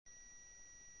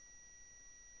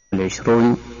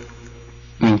والعشرون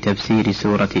من تفسير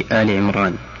سورة آل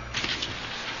عمران.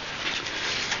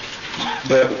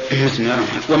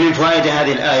 ومن فوائد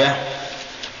هذه الآية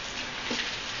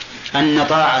أن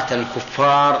طاعة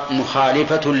الكفار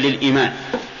مخالفة للإيمان،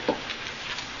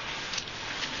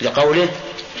 لقوله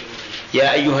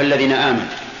يا أيها الذين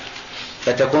آمنوا،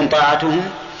 فتكون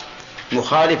طاعتهم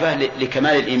مخالفة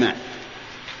لكمال الإيمان،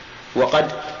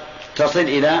 وقد تصل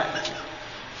إلى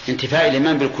انتفاء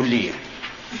الإيمان بالكلية.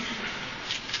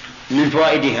 من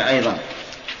فوائدها أيضا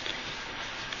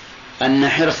أن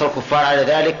حرص الكفار على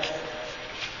ذلك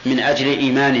من أجل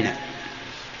إيماننا،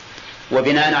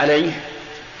 وبناء عليه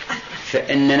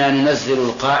فإننا ننزل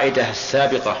القاعدة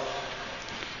السابقة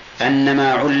أن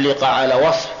ما علق على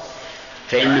وصف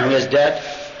فإنه يزداد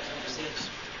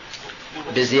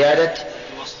بزيادة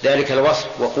ذلك الوصف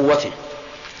وقوته.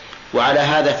 وعلى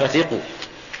هذا فثقوا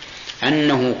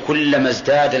أنه كلما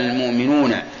ازداد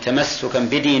المؤمنون تمسكا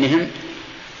بدينهم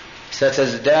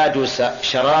ستزداد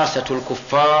شراسة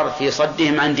الكفار في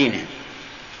صدهم عن دينهم.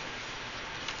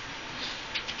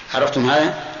 عرفتم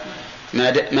هذا؟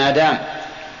 ما دام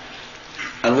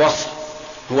الوصف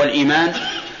هو الإيمان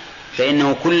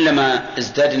فإنه كلما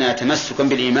ازدادنا تمسكا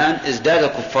بالإيمان ازداد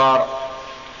الكفار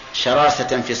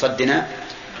شراسة في صدنا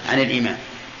عن الإيمان.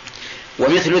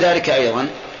 ومثل ذلك أيضا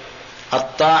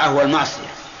الطاعة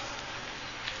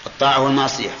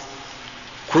والمعصية،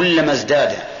 كلما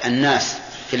ازداد الناس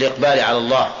في الإقبال على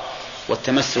الله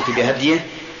والتمسك بهديه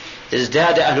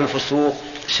ازداد أهل الفسوق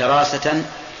شراسة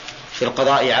في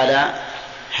القضاء على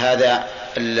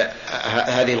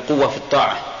هذه القوة في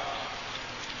الطاعة.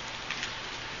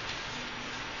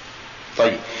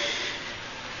 طيب،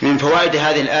 من فوائد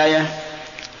هذه الآية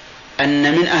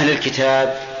أن من أهل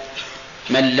الكتاب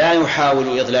من لا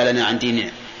يحاول إضلالنا عن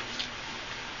ديننا،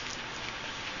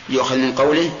 يؤخذ من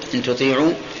قوله إن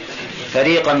تطيعوا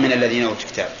فريقا من الذين أوتوا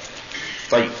الكتاب.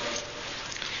 طيب،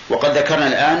 وقد ذكرنا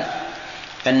الآن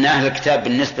أن أهل الكتاب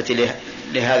بالنسبة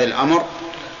لهذا الأمر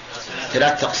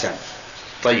 3 أقسام.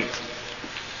 طيب،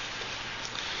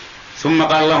 ثم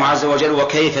قال الله عز وجل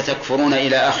وكيف تكفرون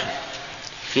إلى آخره.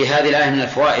 في هذه الآية من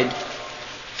الفوائد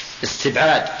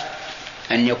استبعاد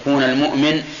أن يكون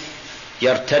المؤمن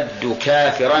يرتد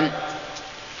كافرا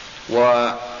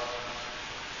وهو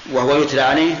يتلى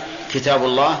عليه كتاب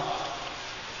الله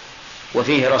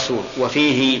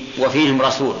وفيهم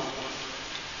رسول،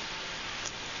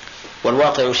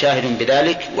 والواقع يشاهد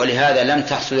بذلك، ولهذا لم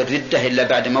تحصل الردة إلا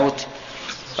بعد موت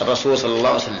الرسول صلى الله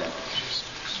عليه وسلم.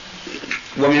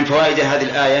 ومن فوائد هذه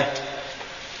الآية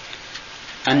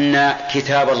أن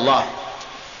كتاب الله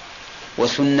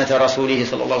وسنة رسوله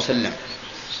صلى الله عليه وسلم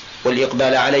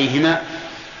والإقبال عليهما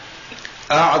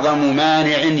أعظم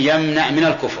مانع يمنع من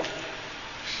الكفر.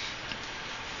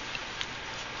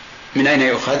 من أين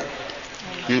يؤخذ؟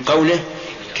 من قوله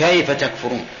كيف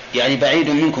تكفرون، يعني بعيد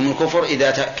منكم الكفر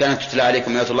إذا كانت تتلى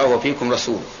عليكم آيات الله وفيكم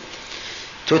رسول.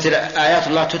 آيات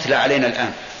الله تتلى علينا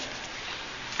الآن،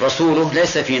 رسوله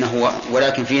ليس فينا هو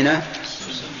ولكن فينا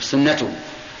سنته.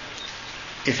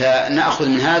 فنأخذ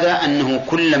من هذا أنه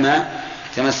كلما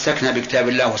تمسكنا بكتاب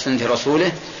الله وسنة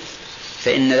رسوله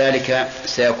فإن ذلك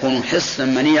سيكون حصنا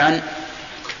منيعا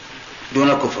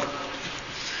دون الكفر.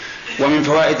 ومن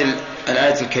فوائد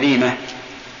الآية الكريمة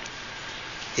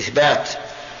إثبات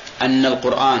أن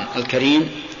القرآن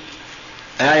الكريم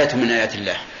آية من آيات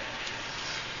الله،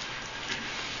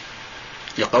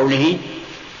 لقوله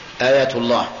آيات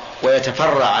الله.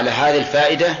 ويتفرع على هذه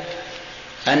الفائدة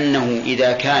أنه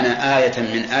إذا كان آية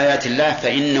من آيات الله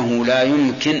فإنه لا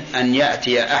يمكن أن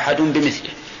يأتي أحد بمثله،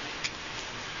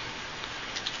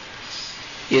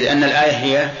 إذ أن الآية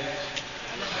هي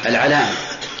العلامة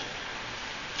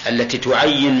التي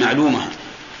تعين معلومها،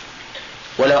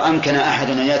 ولو أمكن أحد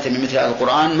أن يأتي بمثل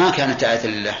القرآن ما كانت آية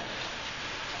لله.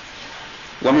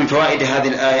 ومن فوائد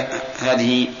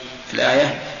هذه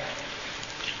الآية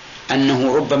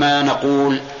أنه ربما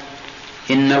نقول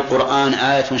إن القرآن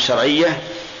آية شرعية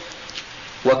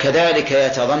وكذلك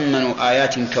يتضمن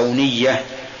آيات كونية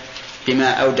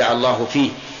بما أودع الله فيه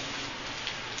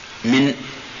من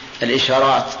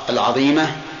الإشارات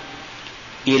العظيمة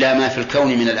إلى ما في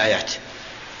الكون من الآيات،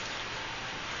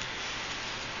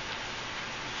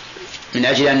 من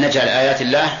أجل أن نجعل آيات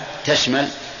الله تشمل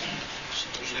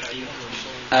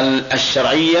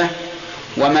الشرعية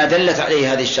وما دلت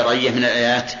عليه هذه الشرعية من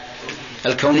الآيات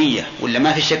الكونية. ولا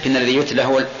ما في شك أن الذي يتلى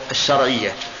هو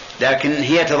الشرعية، لكن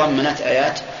هي تضمنت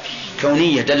آيات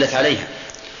كونية دلت عليها،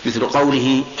 مثل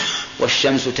قوله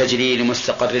والشمس تجري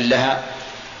لمستقر لها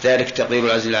ذلك تقدير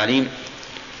العزيز العليم،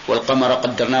 والقمر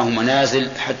قدرناه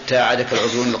منازل حتى عاد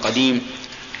كالعرجون القديم،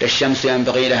 لا الشمس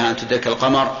ينبغي لها أن تدرك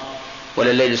القمر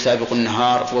ولا الليل سابق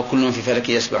النهار وكل في فلك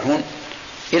يسبحون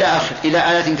إلى آخر، إلى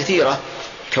آيات كثيرة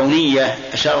كونية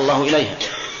أشار الله إليها.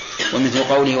 ومثل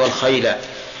قوله والخيل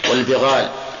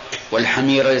والبغال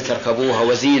والحمير لتركبوها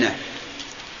وزينة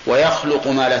ويخلق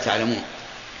ما لا تعلمون.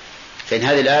 فإن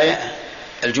هذه الآية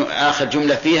آخر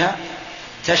جملة فيها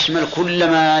تشمل كل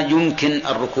ما يمكن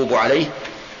الركوب عليه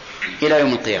إلى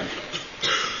يوم القيامة.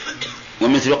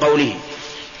 ومثل قوله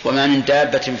وما من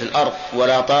دابة في الأرض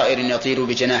ولا طائر يطير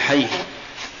بجناحيه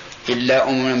إلا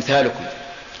أمم أمثالكم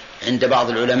عند بعض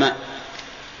العلماء،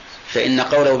 فإن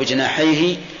قوله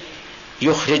بجناحيه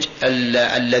يخرج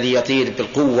الذي يطير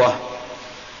بالقوة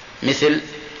مثل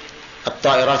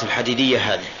الطائرات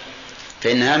الحديدية هذه،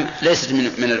 فإنها ليست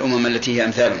من الأمم التي هي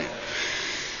أمثالنا.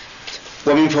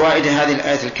 ومن فوائد هذه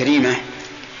الآية الكريمة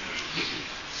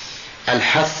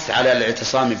الحث على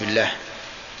الاعتصام بالله،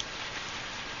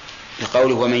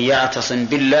 لقوله ومن يعتصم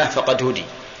بالله فقد هدي.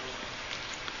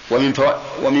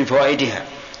 ومن فوائدها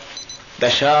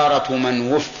بشارة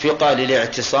من وفق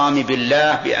للاعتصام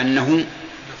بالله بأنه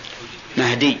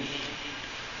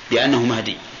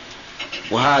مهدي،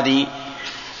 وهذه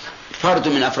فرد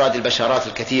من أفراد البشارات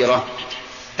الكثيرة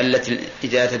التي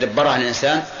إذا تدبرها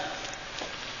الإنسان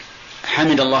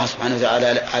حمد الله سبحانه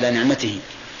وتعالى على نعمته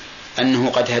أنه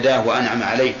قد هداه وأنعم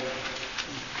عليه.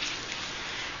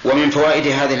 ومن فوائد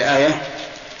هذه الآية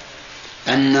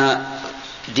أن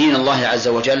دين الله عز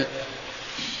وجل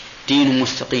دين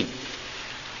مستقيم،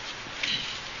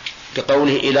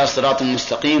 بقوله إلى صراط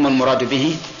مستقيم، والمراد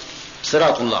به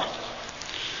صراط الله،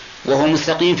 وهو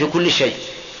مستقيم في كل شيء.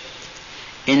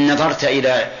 إن نظرت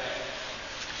إلى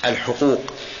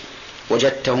الحقوق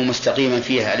وجدته مستقيما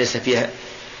فيها،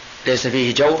 ليس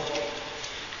فيه جور،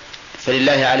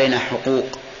 فلله علينا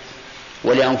حقوق،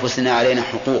 ولأنفسنا علينا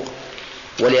حقوق،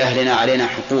 ولأهلنا علينا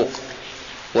حقوق،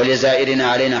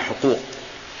 ولزائرنا علينا حقوق،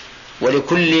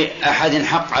 ولكل أحد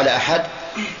حق على أحد.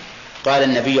 قال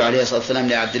النبي عليه الصلاة والسلام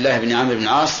لعبد الله بن عمرو بن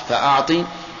العاص فأعطي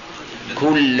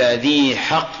كل ذي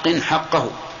حق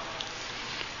حقه.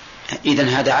 إذن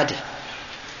هذا عدل،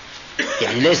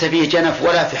 يعني ليس فيه جنف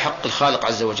ولا في حق الخالق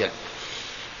عز وجل.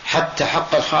 حتى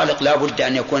حق الخالق لا بد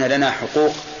أن يكون لنا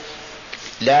حقوق،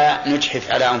 لا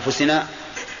نجحف على أنفسنا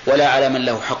ولا على من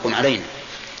له حق علينا،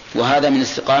 وهذا من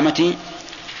استقامة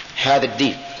هذا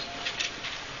الدين.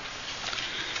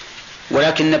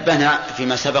 ولكن نبهنا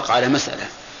فيما سبق على مسألة،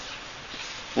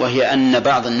 وهي أن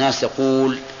بعض الناس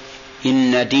يقول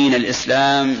إن دين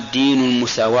الإسلام دين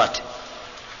المساواة،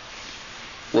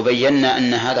 وبينا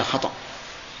أن هذا خطأ،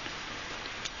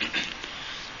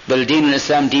 بل دين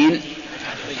الإسلام دين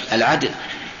العدل،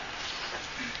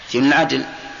 دين العدل،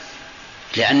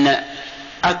 لأن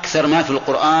أكثر ما في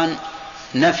القرآن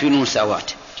نفي المساواة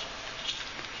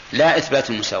لا إثبات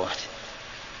المساواة.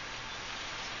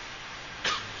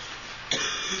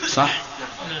 صح؟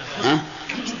 ها؟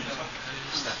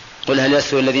 قل هل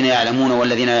يستوي الذين يعلمون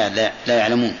والذين لا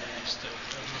يعلمون،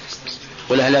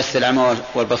 قل هل يستوي الأعمى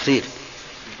والبصير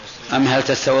أم هل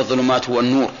تستوي الظلمات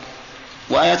والنور،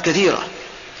 وآيات كثيرة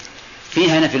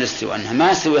فيها نفي الاستواء، أنها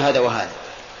ما يستوي هذا وهذا.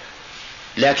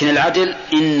 لكن العدل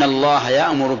إن الله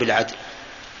يأمر بالعدل،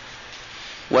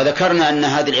 وذكرنا أن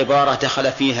هذه العبارة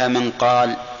دخل فيها من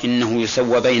قال إنه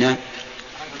يسوى بين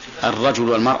الرجل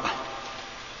والمرأة،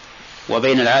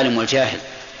 وبين العالم والجاهل،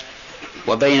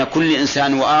 وبين كل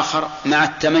إنسان وآخر، مع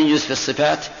التميز في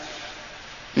الصفات،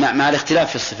 مع الاختلاف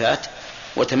في الصفات،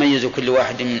 وتميز كل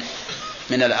واحد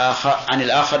من الآخر عن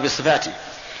الآخر بصفاته.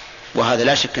 وهذا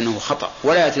لا شك أنه خطأ،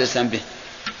 ولا يأتي الإسلام به.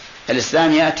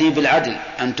 الإسلام يأتي بالعدل،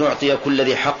 أن تعطي كل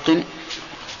ذي حق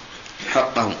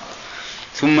حقه.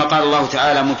 ثم قال الله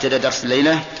تعالى مبتدأ درس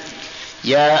الليلة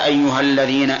يا أيها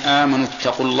الذين آمنوا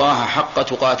اتقوا الله حق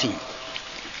تقاته.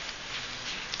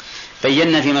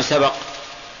 بينا فيما سبق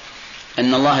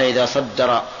أن الله إذا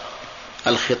صدر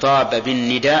الخطاب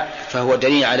بالنداء فهو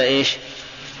دليل على إيش؟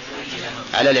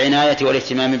 على العناية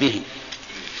والاهتمام به.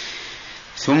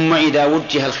 ثم إذا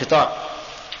وجه الخطاب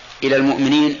إلى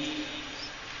المؤمنين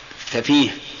ففيه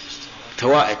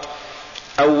فوائد.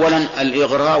 أولا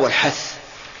الإغراء والحث،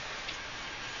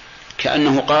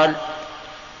 كأنه قال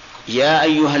يا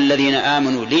أيها الذين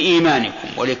آمنوا لإيمانكم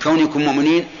ولكونكم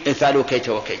مؤمنين افعلوا كيت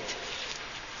وكيت،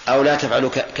 أو لا تفعلوا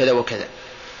كذا وكذا.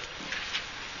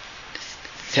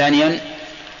 ثانيا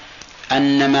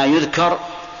أن ما يذكر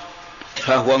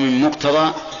فهو من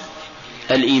مقتضى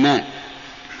الإيمان،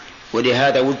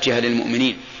 ولهذا وجه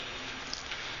للمؤمنين.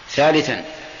 ثالثا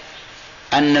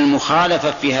أن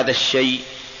المخالفة في هذا الشيء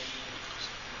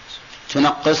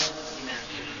تنقص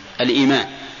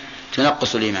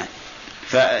الإيمان،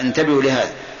 فانتبهوا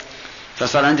لهذا.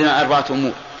 فصار عندنا 4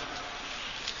 أمور: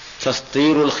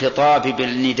 تسطير الخطاب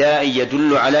بالنداء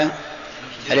يدل على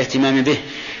الاهتمام به،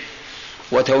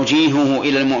 وتوجيهه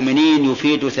إلى المؤمنين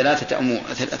يفيد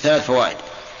ثلاث فوائد.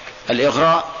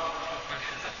 الإغراء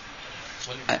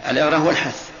هو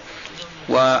الحث،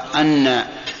 وأن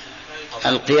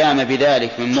القيام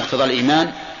بذلك من مقتضى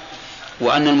الإيمان،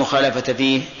 وأن المخالفة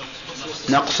فيه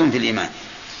نقص في الإيمان.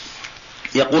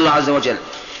 يقول الله عز وجل: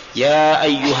 يا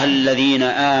أيها الذين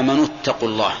آمنوا اتقوا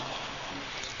الله.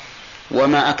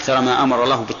 وما أكثر ما أمر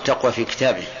الله بالتقوى في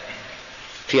كتابه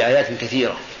في آيات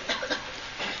كثيرة،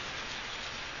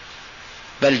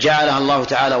 بل جعلها الله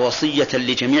تعالى وصية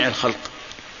لجميع الخلق: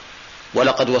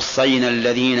 ولقد وصينا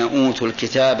الذين أوتوا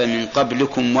الكتاب من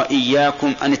قبلكم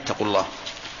وإياكم أن اتقوا الله.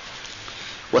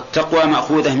 والتقوى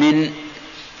مأخوذة من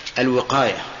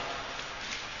الوقاية،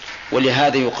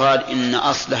 ولهذا يقال إن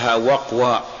أصلها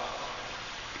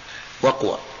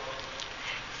وقوى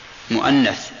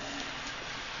مؤنث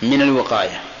من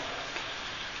الوقاية.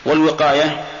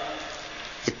 والوقاية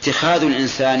اتخاذ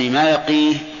الإنسان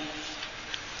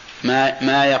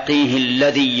ما يقيه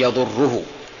الذي يضره.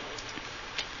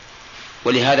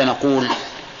 ولهذا نقول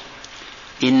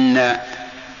إن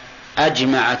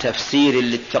أجمع تفسير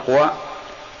للتقوى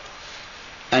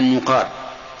أن يقال: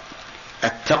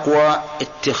 التقوى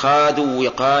اتخاذ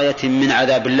وقاية من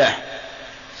عذاب الله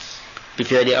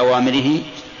بفعل أوامره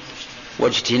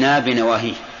واجتناب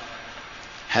نواهيه.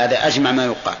 هذا أجمع ما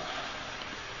يقال.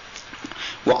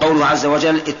 وقوله عز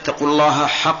وجل: اتقوا الله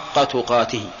حق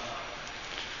تقاته.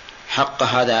 حق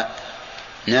هذا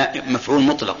مفعول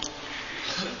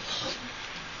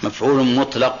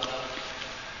مطلق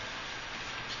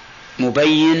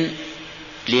مبين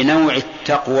لنوع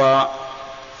التقوى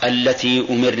التي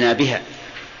أمرنا بها،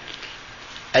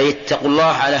 أي اتقوا الله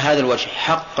على هذا الوجه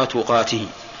حق تقاته.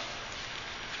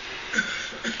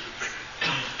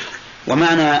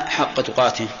 ومعنى حق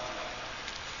تقاته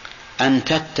أن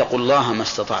تتقوا الله ما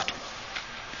استطعتم،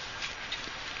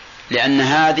 لأن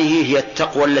هذه هي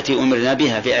التقوى التي أمرنا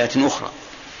بها في آية أخرى: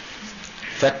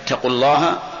 فاتقوا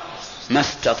الله ما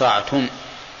استطعتم،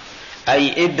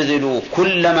 أي ابذلوا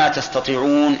كل ما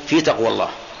تستطيعون في تقوى الله.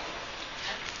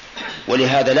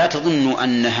 ولهذا لا تظنوا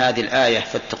أن هذه الآية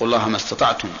فاتقوا الله ما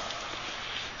استطعتم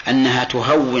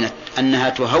أنها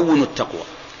تهون التقوى،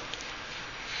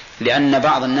 لأن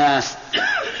بعض الناس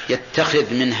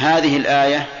يتخذ من هذه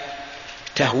الآية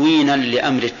تهوينا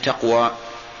لأمر التقوى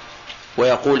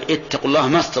ويقول: اتقوا الله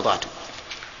ما استطعتم.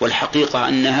 والحقيقة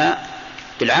أنها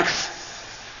بالعكس،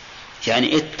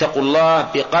 يعني اتقوا الله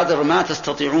بقدر ما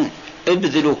تستطيعون،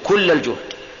 ابذلوا كل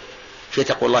الجهد في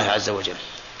تقوى الله عز وجل.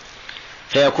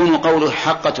 فيكون قوله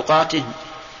حق تقاته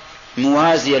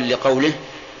موازيا لقوله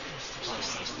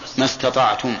ما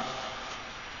استطعتم.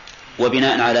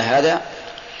 وبناء على هذا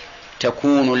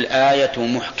تكون الآية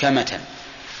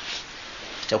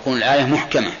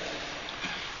محكمة،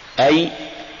 أي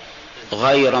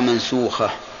غير منسوخة.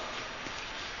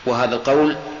 وهذا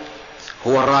القول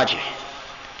هو الراجح.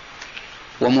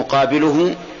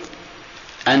 ومقابله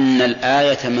أن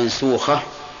الآية منسوخة،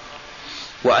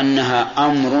 وأنها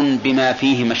أمر بما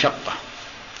فيه مشقة،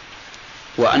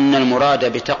 وأن المراد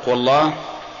بتقوى الله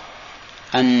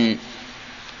أن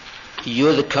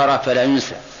يذكر فلا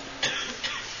ينسى،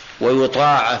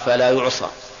 ويطاع فلا يعصى،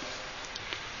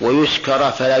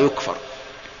 ويشكر فلا يكفر.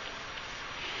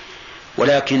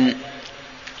 ولكن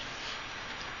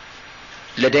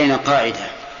لدينا قاعدة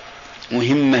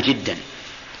مهمة جدا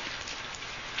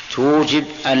توجب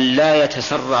أن لا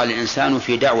يتسرع الإنسان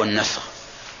في دعوى النسخ،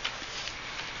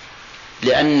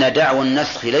 لأن دعوى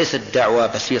النسخ ليست دعوى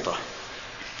بسيطة،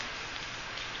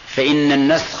 فإن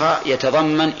النسخ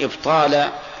يتضمن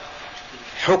إبطال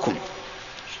حكم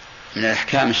من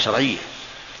الأحكام الشرعية،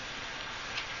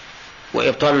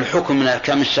 وإبطال الحكم من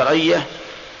الأحكام الشرعية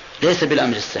ليس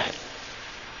بالأمر السهل.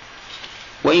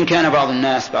 وإن كان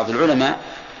بعض العلماء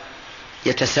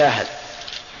يتساهل،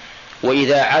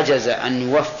 وإذا عجز أن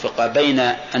يوفق بين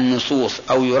النصوص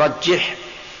أو يرجح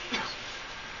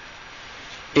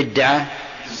ادعى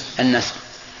النسخ،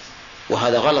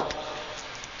 وهذا غلط،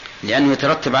 لأنه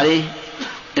يترتب عليه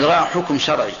إلغاء حكم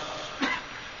شرعي.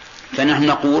 فنحن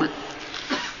نقول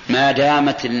ما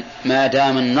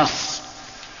دام النص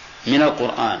من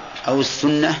القرآن أو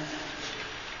السنة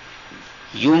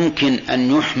يمكن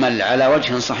أن يحمل على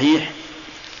وجه صحيح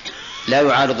لا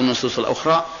يعارض النصوص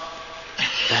الأخرى،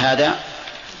 فهذا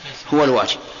هو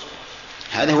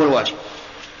الواجب.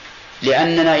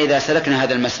 لأننا إذا سلكنا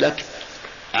هذا المسلك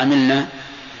عملنا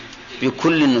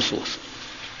بكل النصوص.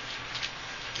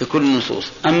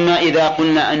 أما إذا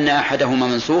قلنا أن أحدهما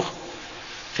منسوخ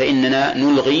فإننا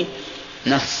نلغي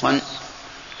نصا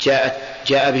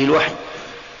جاء به الوحي،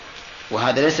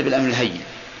 وهذا ليس بالأمر الهين.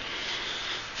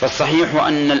 فالصحيح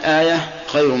أن الآية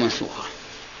غير منسوخة،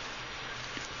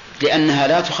 لأنها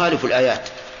لا تخالف الآيات.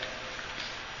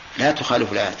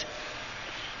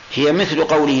 هي مثل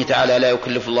قوله تعالى لا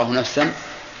يكلف الله نفسا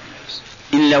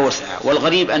إلا وسعها.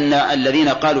 والغريب أن الذين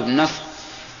قالوا بالنسخ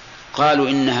قالوا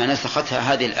إنها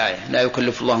نسختها هذه الآية لا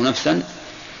يكلف الله نفسا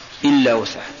إلا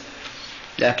وسعها،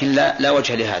 لكن لا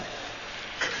وجه لهذا.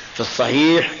 في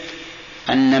الصحيح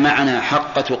أن معنى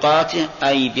حق تقاته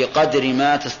أي بقدر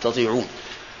ما تستطيعون،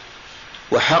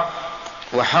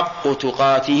 وحق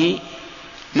تقاته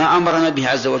ما أمرنا به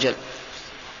عز وجل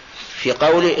في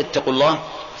قوله اتقوا الله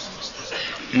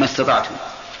ما استطعتم.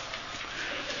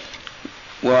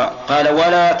 وقال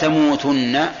ولا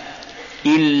تموتن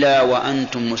إلا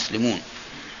وأنتم مسلمون،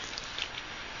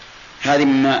 هذه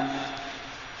مما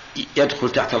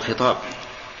يدخل تحت الخطاب،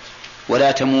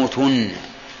 ولا تموتن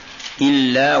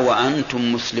إلا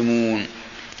وأنتم مسلمون،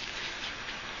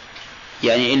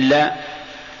 يعني إلا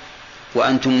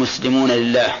وأنتم مسلمون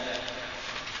لله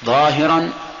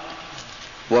ظاهرا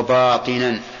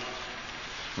وباطنا.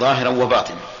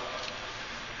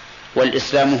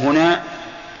 والإسلام هنا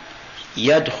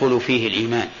يدخل فيه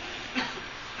الإيمان.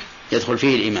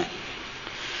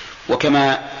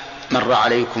 وكما مر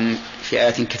عليكم في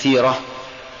آيات كثيرة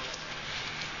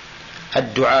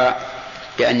الدعاء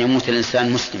بأن يموت الإنسان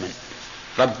مسلما،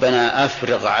 ربنا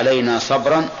أفرغ علينا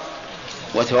صبرا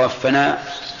وتوفنا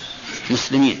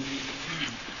مسلمين.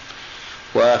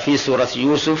 وفي سورة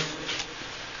يوسف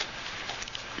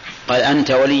قال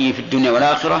أنت ولي في الدنيا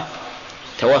والآخرة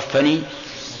توفني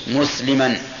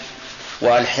مسلما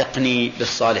وألحقني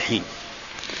بالصالحين.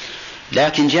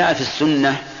 لكن جاء في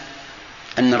السنة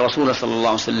أن الرسول صلى الله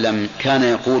عليه وسلم كان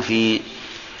يقول في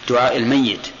دعاء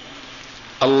الميت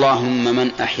اللهم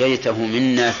من أحييته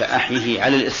منا فأحيه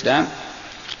على الإسلام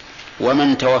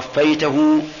ومن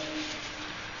توفيته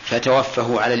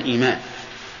فتوفه على الإيمان،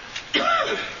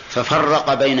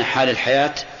 ففرق بين حال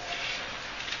الحياة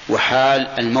وحال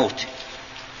الموت.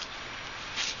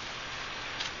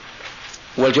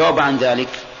 والجواب عن ذلك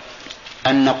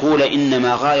أن نقول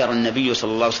إنما غاير النبي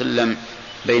صلى الله عليه وسلم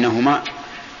بينهما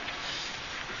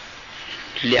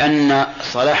لأن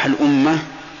صلاح الأمة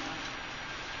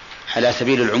على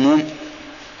سبيل العموم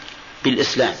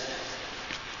بالإسلام.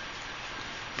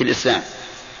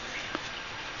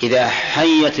 إذا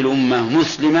حيت الأمة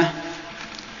مسلمة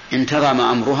انتظم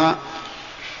أمرها،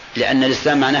 لأن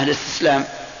الإسلام معناه الاستسلام،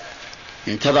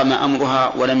 انتظم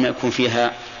أمرها ولم يكن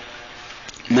فيها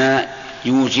ما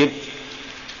يوجب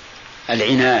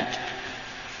العناد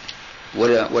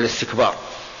والاستكبار.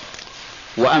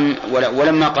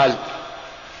 ولما قال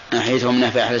أحييته من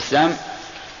أهل الإسلام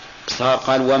صار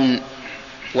قال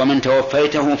ومن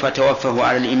توفيته فتوفه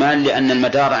على الإيمان، لأن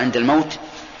المدار عند الموت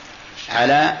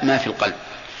على ما في القلب.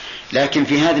 لكن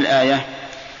في هذه الآية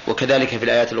وكذلك في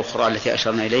الآيات الأخرى التي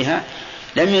أشرنا إليها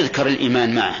لم يذكر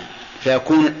الإيمان معه،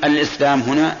 فيكون الإسلام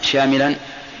هنا شاملا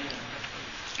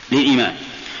للإيمان.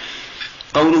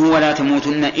 قوله ولا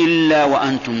تموتن إلا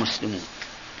وأنتم مسلمون،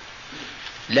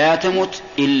 لا تمت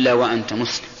إلا وأنت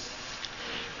مسلم،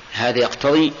 هذا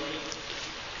يقتضي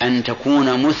أن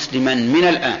تكون مسلما من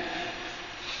الآن،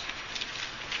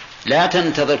 لا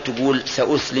تنتظر تقول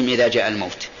سأسلم إذا جاء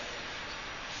الموت،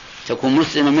 تكون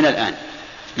مسلما من الآن.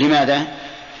 لماذا؟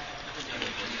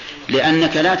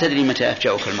 لأنك لا تدري متى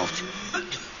يفجأك الموت.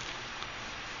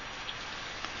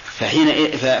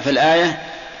 فالآية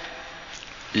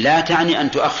لا تعني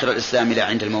أن تؤخر الإسلام إلى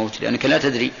عند الموت، لأنك لا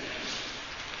تدري،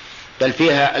 بل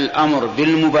فيها الأمر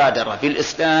بالمبادرة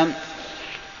بالإسلام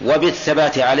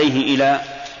وبالثبات عليه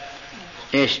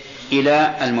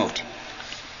إلى الموت.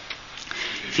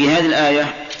 في هذه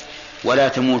الآية ولا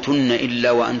تموتن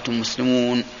إلا وأنتم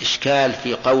مسلمون إشكال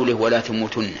في قوله ولا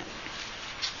تموتن،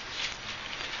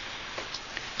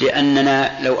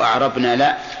 لأننا لو أعربنا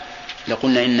لا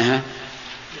لقلنا إنها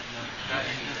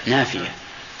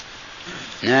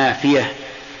نافية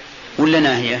ولا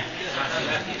ناهية؟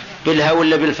 بالها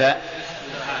ولا بالفاء؟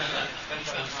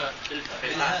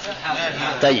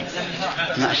 طيب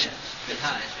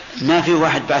ما في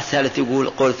واحد بعد ثالث يقول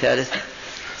قول ثالث.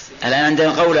 الآن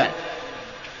عندنا قولان،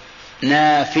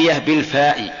 نافية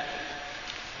بالفاء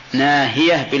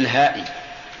ناهية بالهاء.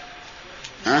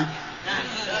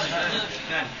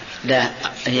 لا،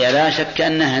 هي لا شك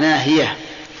أنها ناهية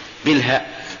بالهاء،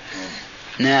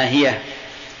 ناهية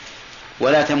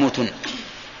ولا تموتن،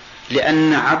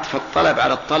 لأن عطف الطلب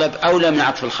على الطلب أولى من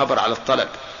عطف الخبر على الطلب.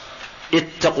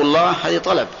 اتقوا الله هذه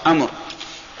طلب أمر،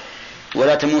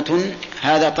 ولا تموتن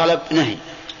هذا طلب نهي،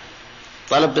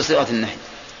 طلب بصيغة النهي،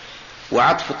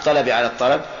 وعطف الطلب على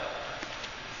الطلب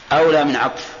أولى من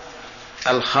عطف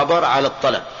الخبر على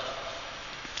الطلب.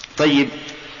 طيب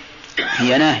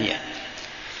هي ناهية،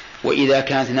 وإذا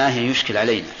كانت ناهية يشكل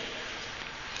علينا،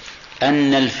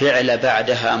 أن الفعل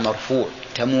بعدها مرفوع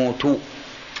تموت،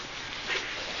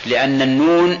 لأن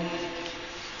النون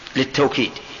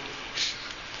للتوكيد،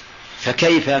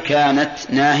 فكيف كانت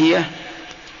ناهية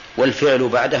والفعل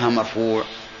بعدها مرفوع؟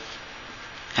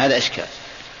 هذا إشكال.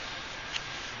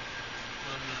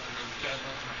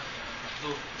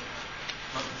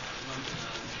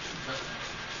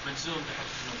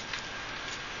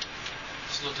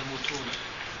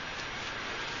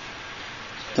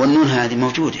 والنون هذه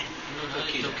موجودة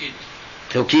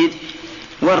توكيد.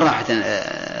 وين راحت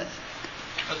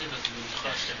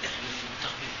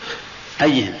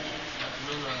أيهم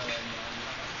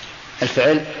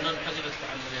الفعل؟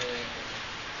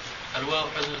 الواو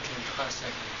حذفت لانتقاء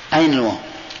الساكن. أين الواو؟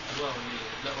 الواو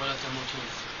لا ولا تموتون،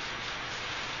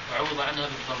 وعوض عنها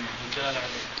بالضمة والدال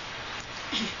عليه.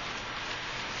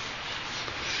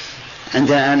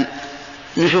 عندنا الآن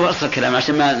نشوف أصل الكلام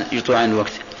عشان ما يطول عن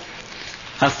الوقت.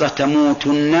 أصل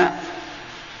تموتن،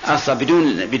 أصل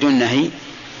بدون نهي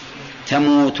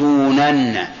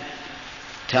تموتونن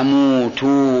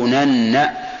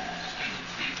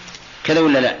كذا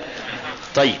ولا لا؟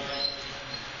 طيب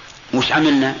وش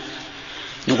عملنا؟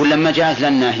 نقول لما جاءت لنا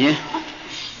الناهية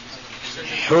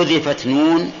حذفت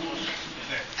نون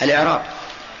الإعراب.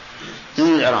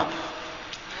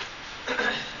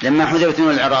 لما حذفت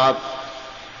نون الإعراب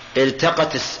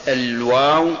التقت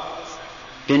الواو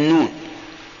بالنون،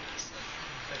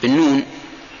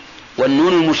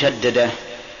 والنون المشددة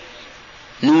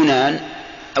نونان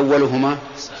أولهما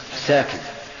ساكن.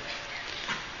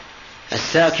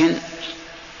 الساكن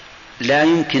لا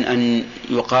يمكن أن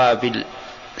يقابل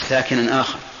ساكنا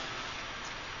آخر،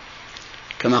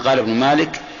 كما قال ابن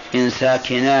مالك: إن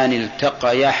ساكنان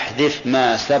التقى يحذف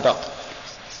ما سبق.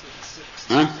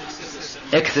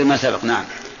 اكسر ما سبق. نعم،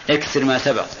 اكسر ما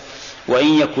سبق.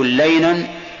 وإن يكن لينا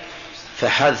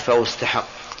فحذفه استحق.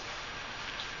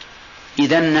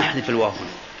 إذن نحذف الواو هنا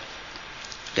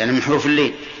لأن من حروف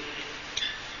الليل.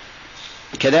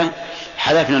 كذا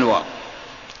حذفنا الواو.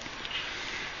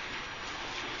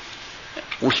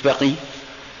 وش بقي؟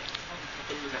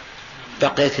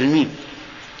 بقيت الميم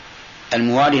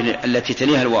الموالية التي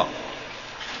تليها الواو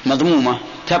مضمومة،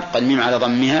 تبقى الميم على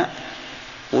ضمها،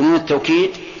 ونون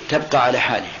التوكيد تبقى على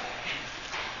حاله.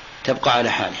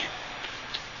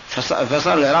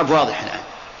 فصار الإعراب واضح الآن،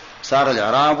 صار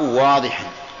الإعراب واضحا.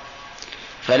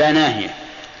 فلا ناهية.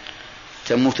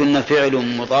 تموتن فعل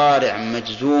مضارع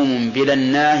مجزوم بلا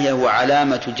الناهية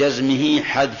وعلامة جزمه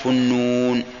حذف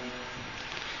النون،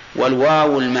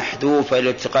 والواو المحذوفة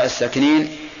لالتقاء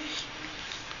الساكنين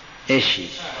ايش؟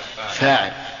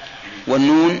 فاعل،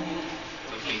 والنون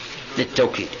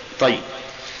للتوكيد.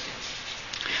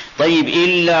 طيب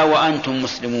إلا وأنتم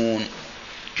مسلمون.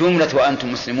 جملة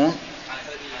وأنتم مسلمون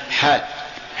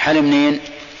حال منين؟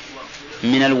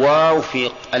 من الواو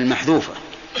في المحذوفة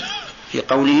في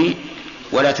قوله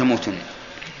ولا تموتن.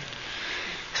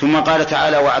 ثم قال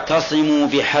تعالى: واعتصموا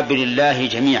بحبل الله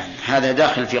جميعا. هذا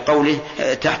داخل في قوله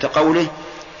تحت قوله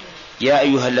يا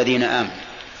أيها الذين آمنوا،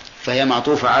 فهي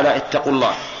معطوفة على اتقوا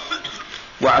الله.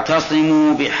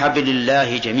 واعتصموا بحبل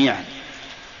الله جميعا.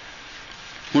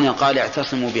 هنا قال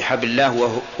اعتصموا بحبل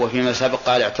الله، وفيما سبق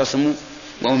قال اعتصموا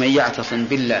ومن يعتصم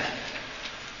بالله.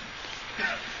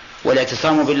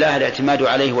 والاعتصام بالله الاعتماد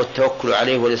عليه والتوكل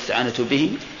عليه والاستعانة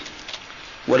به،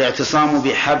 والاعتصام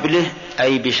بحبله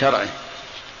أي بشرعه.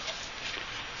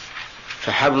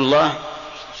 فحبل الله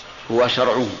هو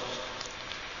شرعه،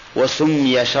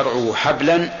 وسمي شرعه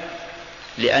حبلا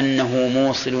لأنه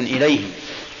موصل إليه.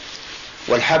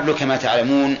 والحبل كما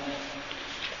تعلمون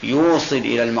يوصل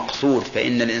إلى المقصود،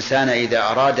 فإن الإنسان إذا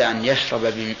أراد أن يشرب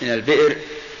من البئر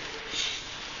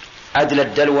أدلى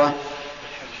الدلوة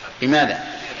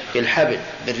بماذا؟ بالحبل،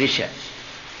 بالرشا.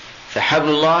 فحبل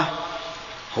الله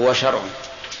هو شرع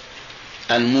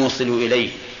الموصل إليه،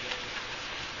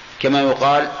 كما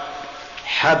يقال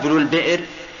حبل البئر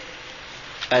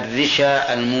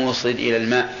الرشا الموصل إلى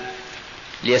الماء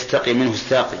ليستقي منه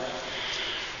الساقي.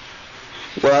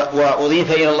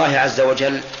 وأضيف إلى الله عز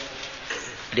وجل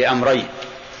لأمرين: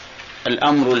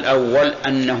 الأمر الأول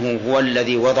أنه هو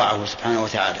الذي وضعه سبحانه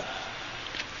وتعالى،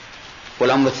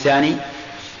 والأمر الثاني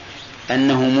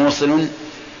أنه موصل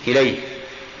إليه.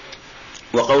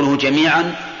 وقوله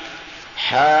جميعا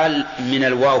حال من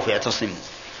الواو في اعتصموا،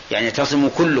 يعني اعتصموا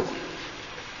كلكم،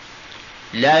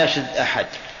 لا يشد أحد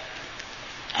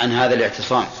عن هذا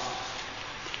الاعتصام.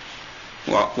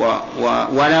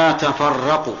 ولا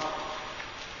تفرقوا.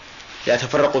 لا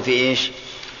تفرقوا في إيش؟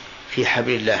 في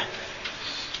حبل الله.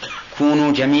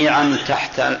 كونوا جميعا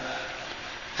تحت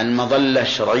المظلة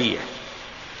الشرعية،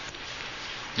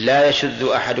 لا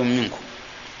يشذ أحد منكم.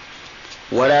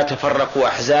 ولا تفرقوا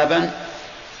أحزابا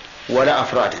ولا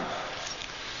أفرادا.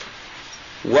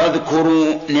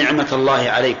 واذكروا نعمة الله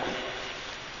عليكم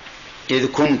إذ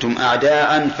كنتم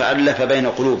أعداء فألف بين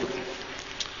قلوبكم.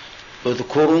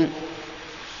 اذكروا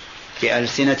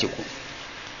بألسنتكم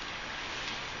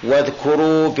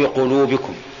واذكروا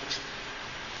بقلوبكم.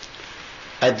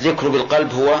 الذكر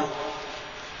بالقلب هو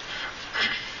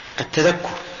التذكر،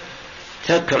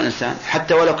 تذكر الإنسان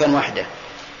حتى ولو كان وحده،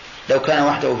 لو كان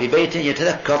وحده في بيته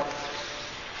يتذكر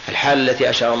الحال التي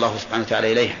أشار الله سبحانه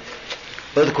وتعالى إليها.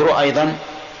 اذكروا أيضا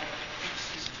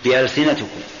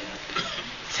بألسنتكم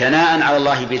ثناء على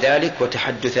الله بذلك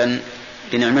وتحدثا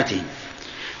بنعمته.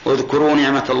 اذكروا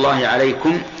نعمة الله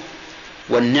عليكم،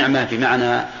 والنعمة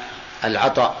بمعنى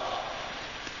العطاء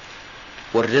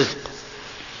والرزق،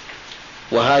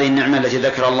 وهذه النعمة التي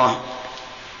ذكر الله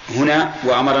هنا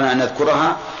وأمرنا أن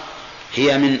نذكرها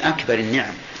هي من أكبر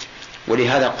النعم،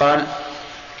 ولهذا قال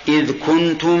إذ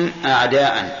كنتم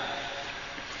أعداء.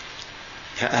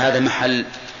 هذا محل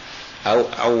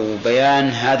أو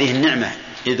بيان هذه النعمة.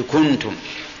 إذ كنتم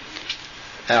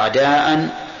أعداء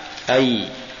أي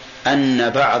أن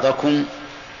بعضكم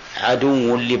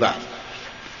عدو لبعض،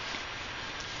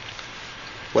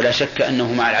 ولا شك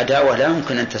أنه مع العداوة لا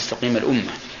يمكن أن تستقيم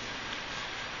الأمة.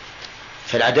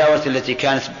 فالعداوة التي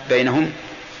كانت بينهم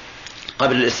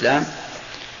قبل الإسلام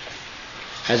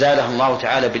أزالها الله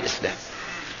تعالى بالإسلام.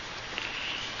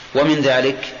 ومن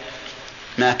ذلك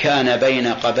ما كان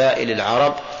بين قبائل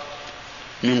العرب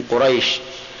من قريش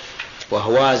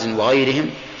وهوازن وغيرهم،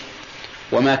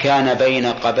 وما كان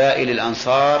بين قبائل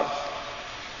الأنصار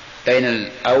بين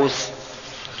الأوس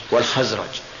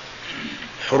والخزرج،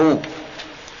 حروب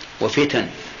وفتن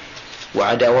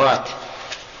وعداوات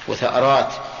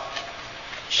وثأرات،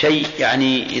 شيء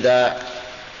يعني إذا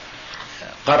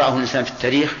قرأه الإنسان في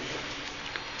التاريخ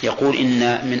يقول إن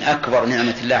من أكبر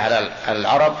نعمة الله على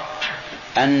العرب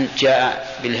أن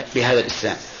جاء بهذا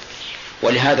الإسلام.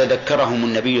 ولهذا ذكرهم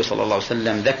النبي صلى الله عليه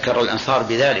وسلم، ذكر الأنصار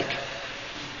بذلك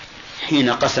حين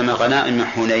قسم غنائم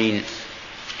حنين.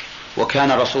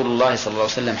 وكان رسول الله صلى الله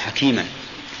عليه وسلم حكيما،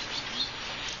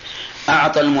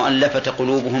 أعطى المؤلفة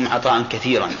قلوبهم عطاء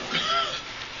كثيرا،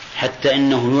 حتى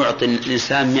إنه يعطي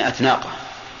الإنسان 100 ناقة،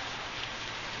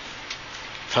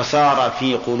 فصار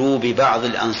في قلوب بعض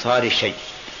الأنصار شيء،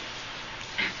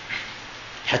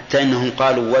 حتى إنهم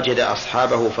قالوا وجد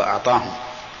أصحابه فأعطاهم،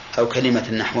 أو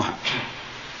كلمة نحوها.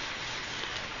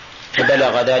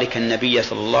 فبلغ ذلك النبي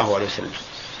صلى الله عليه وسلم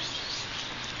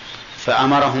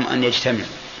فأمرهم أن يجتمعوا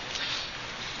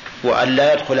وأن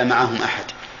لا يدخل معهم أحد.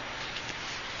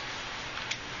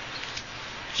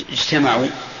 اجتمعوا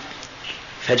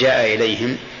فجاء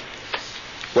إليهم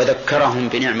وذكرهم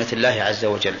بنعمة الله عز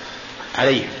وجل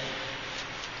عليهم،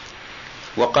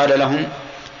 وقال لهم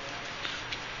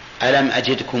ألم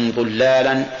أجدكم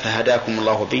ضلالا فهداكم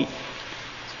الله بي؟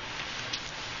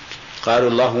 قالوا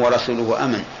الله ورسوله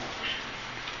أمن.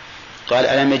 قال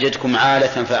ألم يجدكم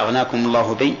عالة فأغناكم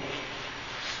الله بي؟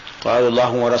 قالوا الله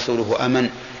ورسوله أمن.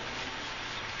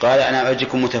 قال ألم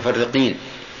أجدكم متفرقين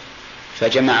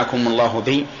فجمعكم الله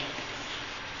بي؟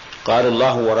 قالوا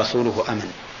الله ورسوله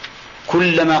أمن.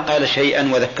 كلما قال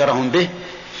شيئا وذكرهم به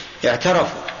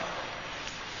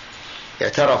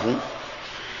اعترفوا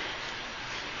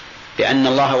بأن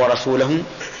الله ورسوله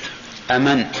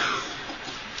أمن.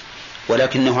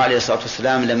 ولكنه عليه الصلاة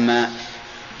والسلام لما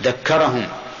ذكرهم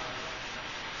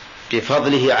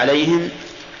بفضله عليهم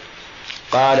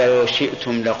قال لو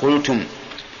شئتم لقلتم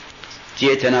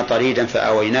جئتنا طريدا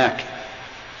فآويناك،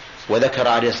 وذكر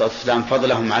عليه الصلاة والسلام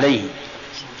فضلهم عليه.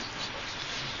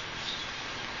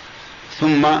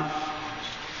 ثم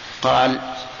قال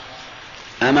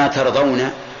أما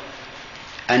ترضون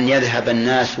أن يذهب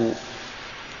الناس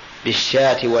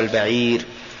بالشاة والبعير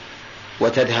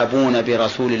وتذهبون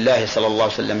برسول الله صلى الله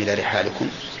عليه وسلم إلى رحالكم؟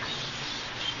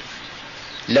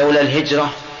 لولا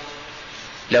الهجرة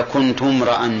لكنت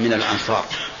امرأ من الأنصار.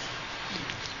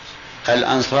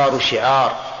 الأنصار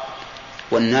شعار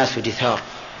والناس دثار،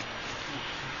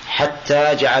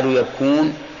 حتى جعلوا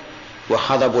يبكون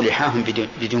وخضبوا لحاهم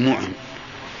بدموعهم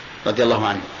رضي الله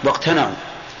عنهم، واقتنعوا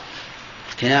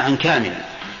اقتناعا كاملا.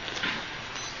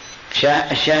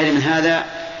 الشاهد من هذا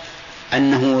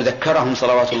أنه ذكرهم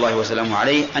صلوات الله وسلامه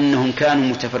عليه أنهم كانوا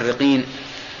متفرقين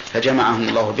فجمعهم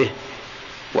الله به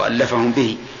وألفهم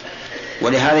به.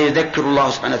 ولهذا يذكر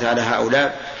الله سبحانه وتعالى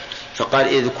هؤلاء فقال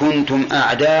إذ كنتم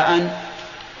أعداء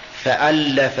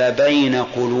فألف بين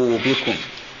قلوبكم.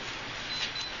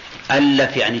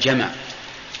 ألف يعني جمع،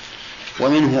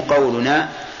 ومنه قولنا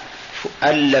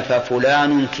ألف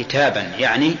فلان كتابا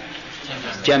يعني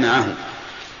جمعه.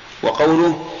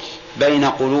 وقوله بين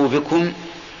قلوبكم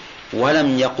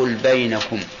ولم يقل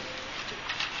بينكم،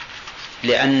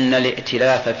 لأن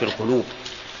الائتلاف في القلوب،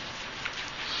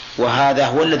 وهذا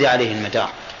هو الذي عليه المدار.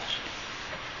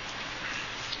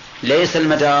 ليس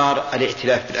المدار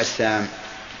الائتلاف بالأجسام.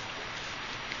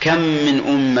 كم من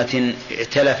أمة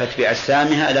ائتلفت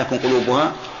بأجسامها لكن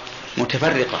قلوبها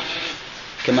متفرقة،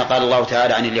 كما قال الله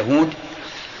تعالى عن اليهود: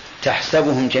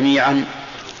 تحسبهم جميعا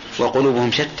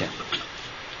وقلوبهم شتى.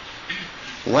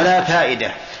 ولا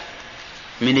فائدة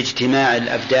من اجتماع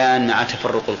الأبدان مع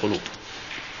تفرق القلوب.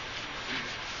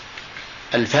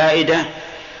 الفائدة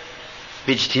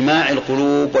باجتماع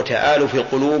القلوب وتآلف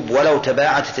القلوب ولو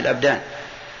تباعدت الأبدان.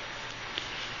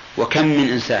 وكم من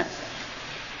إنسان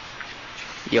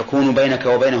يكون بينك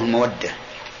وبينه المودة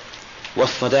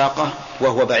والصداقة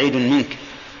وهو بعيد منك،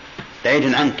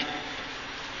 بعيد عنك.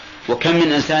 وكم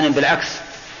من إنسان بالعكس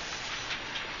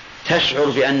تشعر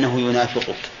بأنه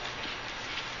ينافقك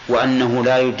وأنه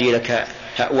لا يدي لك،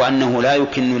 وأنه لا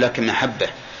يكن لك محبة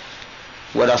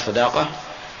ولا صداقة،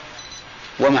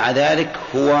 ومع ذلك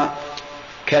هو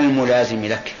كالملازم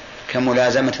لك،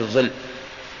 كملازمة الظل.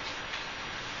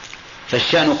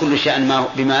 فالشأن كل شأن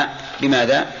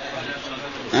بماذا؟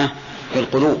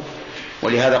 بالقلوب.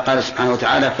 ولهذا قال سبحانه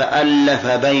وتعالى: فألف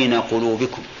بين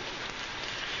قلوبكم.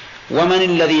 ومن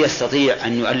الذي يستطيع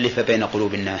أن يؤلف بين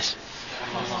قلوب الناس؟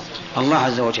 الله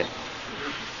عز وجل.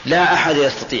 لا أحد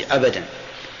يستطيع أبدا.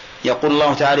 يقول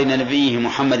الله تعالى لنبيه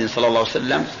محمد صلى الله عليه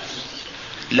وسلم: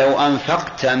 لو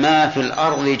أنفقت ما في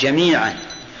الأرض جميعا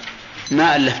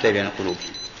ما ألفت بين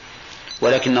قلوبهم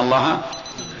ولكن الله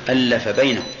ألف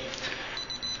بينهم.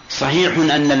 صحيح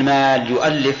أن المال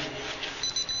يؤلف،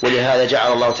 ولهذا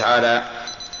جعل الله تعالى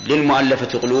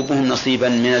للمؤلفة قلوبهم نصيبا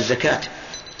من الزكاة،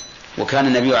 وكان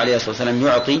النبي عليه الصلاة والسلام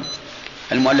يعطي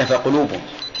المؤلفة قلوبهم.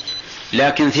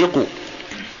 لكن ثقوا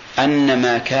أن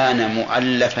ما كان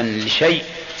مؤلفا لشيء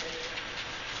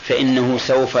فإنه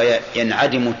سوف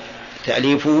ينعدم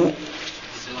تأليفه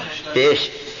بإيش؟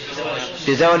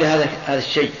 بزوال هذا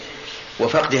الشيء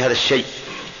وفقد هذا الشيء.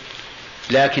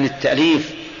 لكن التأليف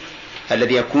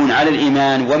الذي يكون على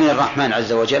الإيمان ومن الرحمن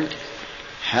عز وجل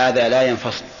هذا لا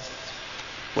ينفصل.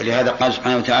 ولهذا قال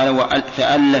سبحانه وتعالى: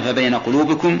 فألف بين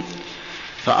قلوبكم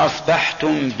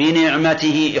فأصبحتم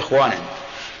بنعمته إخوانا.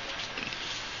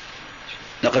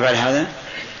 نقف على هذا.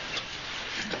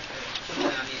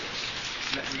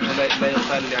 لا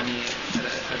يقال يعني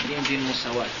الدين دين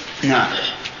مساواة. نعم.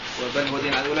 بل هو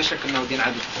دين عدل، ولا شك انه دين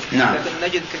عدل. نعم. لكن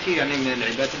نجد كثير يعني من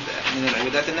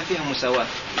العبادات ان فيها مساواة.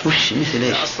 وش مثل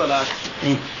ايش؟ الصلاة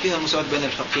فيها مساواة بين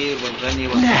الفقير والغني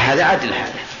لا، هذا عدل.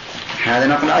 هذا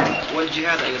نقول عدل.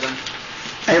 والجهاد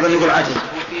ايضا نقول عدل.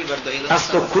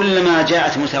 اصل كل ما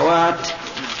جاءت مساواة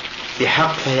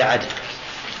بحق فهي عدل،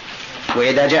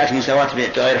 واذا جاءت مساواة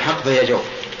بغير حق فهي جور.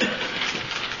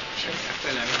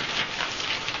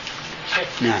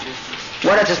 نعم.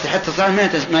 ولا تستحق الصلاة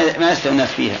ما يستوي الناس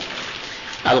فيها.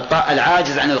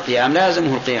 العاجز عن القيام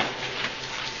لازمه القيام،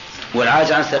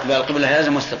 والعاجز عن استقبال القبلة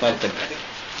لازم استقبال القبلة.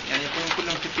 يعني يكون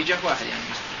كلهم في اتجاه واحد يعني.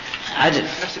 عدل.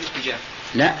 نفس الاتجاه.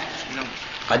 لا.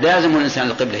 قد لازم الإنسان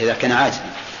القبلة إذا كان عاجزا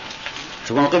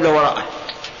تكون القبلة وراءه.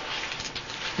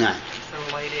 نعم.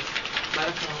 الله إليك. ما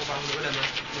ذكره بعض العلماء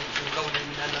من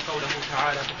قوله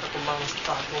تعالى: فاتقوا الله ما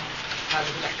استطعتم، هذا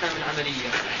في الأحكام العملية.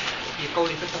 وفي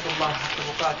قوله فاتقوا الله حق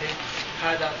تقاته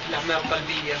هذا في الأعمال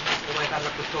القلبية وما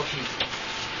يتعلق بالتوحيد.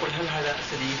 قل هل هذا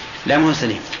سليم؟ لا، مو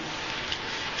سليم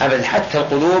أبدا. حتى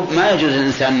القلوب ما يجوز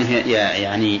الإنسان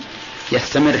يعني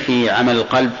يستمر في عمل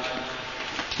القلب،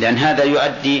 لأن هذا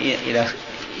يؤدي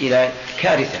إلى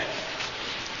كارثة.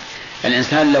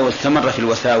 الإنسان لو استمر في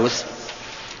الوساوس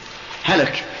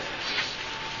هلك،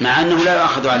 مع أنه لا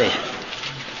يؤخذ عليه،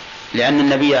 لأن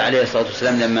النبي عليه الصلاة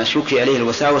والسلام لما شكي عليه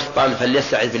الوساوس قال: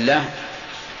 فليستعذ بالله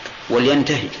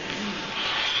ولينتهي.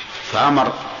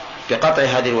 فأمر بقطع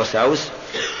هذه الوساوس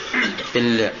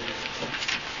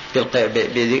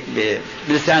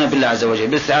بالاستعانة بالله عز وجل،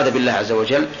 بالاستعاذة بالله عز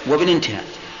وجل، وبالانتهاء.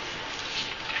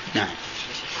 نعم.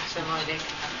 أحسن الله إليك.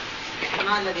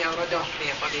 الكمال الذي أورده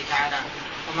في قوله تعالى: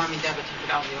 وما من دابة في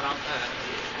الأرض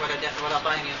ولا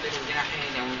طائر يطير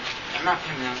بجناحيه، ما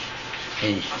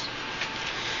فهمنا.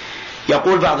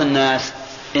 يقول بعض الناس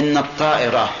إن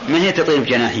الطائرة ما هي تطير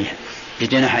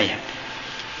بجناحيها.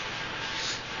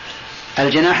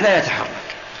 الجناح لا يتحرك،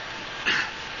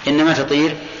 إنما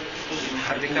تطير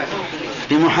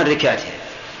بمحركاتها.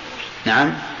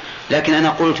 نعم. لكن أنا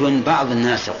قلت إن بعض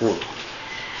الناس يقول،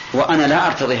 وأنا لا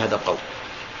أرتضي هذا القول،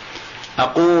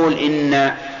 أقول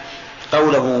إن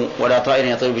قوله ولا طائر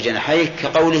يطير بجناحيه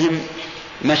كقولهم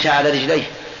مشى على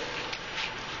رجليه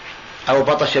أو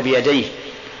بطش بيديه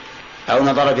أو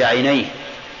نظر بعينيه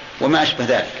وما أشبه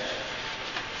ذلك،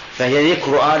 فهي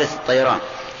ذكر آلة الطيران.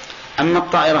 أما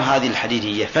الطائرة هذه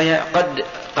الحديدية فهي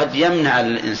قد يمنع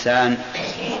الإنسان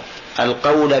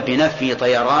القول بنفي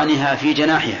طيرانها في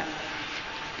جناحها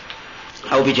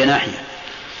أو بجناحها،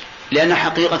 لأن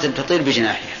حقيقة تطير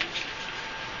بجناحها،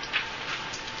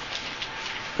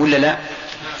 ولا لا؟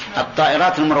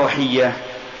 الطائرات المروحية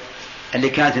اللي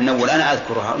كانت من أول أنا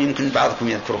أذكرها ويمكن بعضكم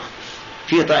يذكرها،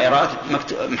 في طائرات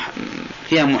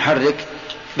فيها محرك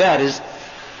بارز،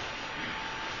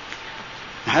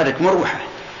 محرك مروحة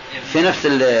في نفس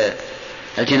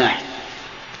الجناح،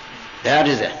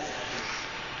 بارزة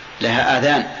لها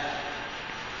آذان.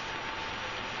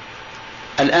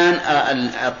 الآن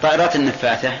الطائرات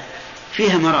النفاثة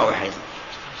فيها مراوح أيضا،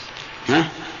 ها؟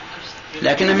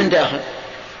 لكنها من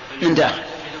داخل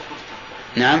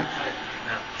نعم،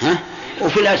 ها؟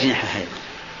 وفي الأجنحة أيضا،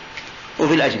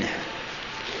 وفي الأجنحة.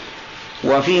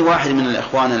 وفي واحد من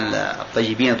الإخوان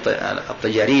الطيبين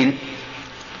الطيارين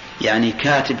يعني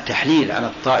كاتب تحليل على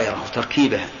الطائرة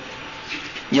وتركيبها،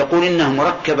 يقول إنها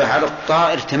مركبة على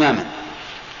الطائر تماما،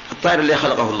 الطائر اللي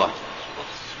خلقه الله،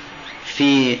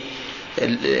 في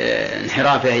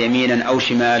انحرافها يمينا أو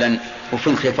شمالا، وفي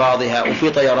انخفاضها، وفي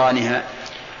طيرانها.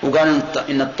 وقال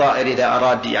إن الطائر إذا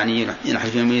أراد يعني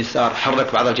ينحرف يمين يسار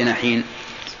حرك بعض الجناحين،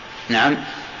 نعم،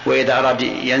 وإذا أراد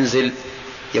ينزل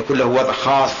يكون له وضع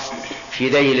خاص في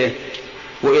ذيله،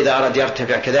 وإذا أراد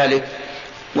يرتفع كذلك،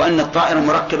 وأن الطائرة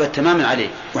مركبة تماما عليه.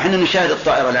 وحنا نشاهد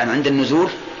الطائرة الآن عند النزول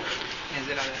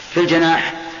في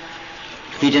الجناح،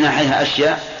 في جناحها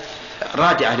أشياء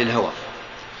راجعة للهواء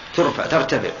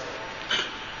ترتفع،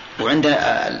 وعند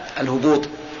الهبوط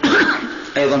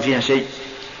أيضا فيها شيء.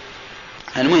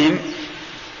 المهم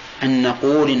أن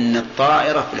نقول إن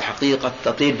الطائرة في الحقيقة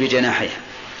تطير بجناحها.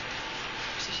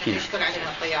 يشكل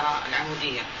عليها الطيارة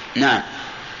العمودية. نعم،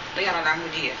 الطيارة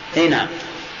العمودية. اي نعم،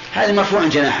 هذه مرفوع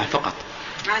جناحها فقط،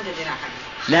 ما عنده جناح.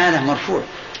 لا مرفوع.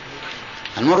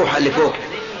 المروحة اللي فوق،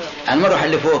 المروحة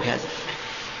اللي فوق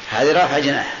هذه رافعة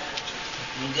جناحها.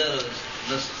 من قال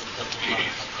نسخ الله حق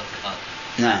القاتل.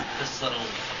 نعم.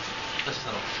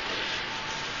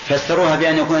 فسروها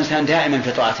بأن يكون الإنسان دائما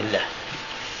في طاعة الله،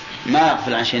 ما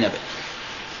يغفل عن شيء أبدا،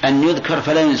 أن يذكر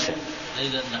فلا ينسى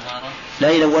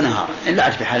ليلا ونهارا، إلا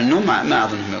عاد في حال النوم ما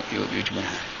أظنهم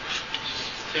يجبونها.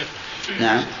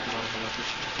 نعم.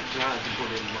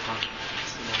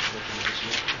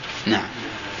 نعم.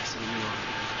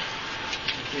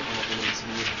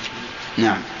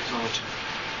 نعم.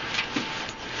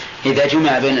 إذا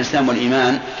جمع بين الإسلام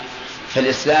والإيمان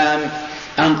فالإسلام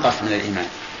أنقص من الإيمان،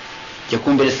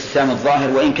 يكون بالاستسلام الظاهر،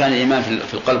 وإن كان الإيمان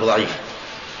في القلب ضعيف،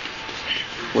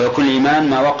 ويكون الإيمان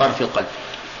ما وقر في القلب.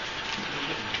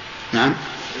 نعم.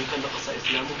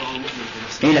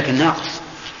 إيه لكن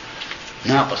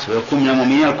ناقص، ويكون من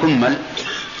المؤمنين الكمل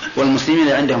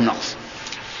والمسلمين عندهم نقص.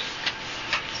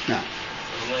 نعم.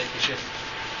 الله يا شيخ،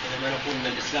 لما نقول ان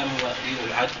الاسلام هو دين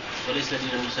العدل وليس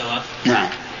دين المساواة، نعم،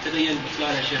 تبين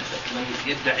بطلان يا شيخ من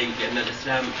يدعي بان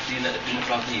الاسلام دين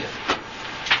الديمقراطية،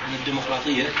 ان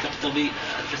الديمقراطية تقتضي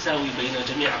التساوي بين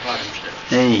جميع افراد المجتمع.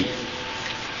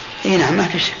 اي نعم، ما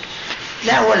في شك.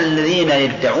 لا، والذين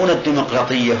يدعون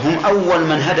الديمقراطية هم اول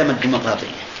من هدم الديمقراطية.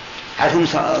 هم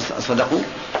صدقوا.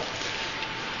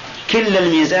 كل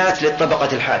الميزات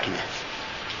للطبقة الحاكمة،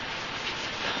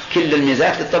 كل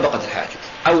الميزات للطبقة الحاكمة،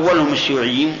 أولهم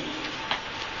الشيوعيين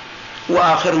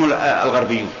وآخرهم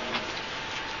الغربيون.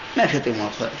 ما في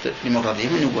ديمقراطية،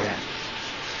 من يقول هذا؟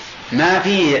 ما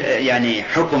في يعني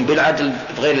حكم بالعدل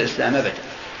بغير الإسلام أبدا.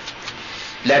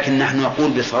 لكن نحن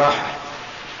نقول بصراحة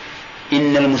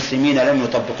إن المسلمين لم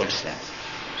يطبقوا الإسلام،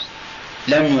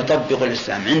 لم يطبقوا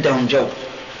الإسلام، عندهم جور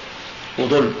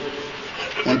وظلم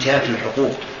وانتهاك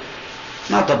الحقوق،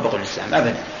 ما طبقوا الإسلام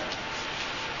أبدا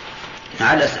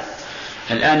مع الأسف.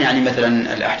 الآن يعني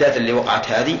مثلا الأحداث اللي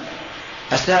وقعت هذه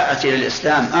أساءت إلى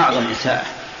الإسلام أعظم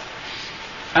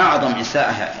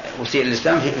إساءة وسيء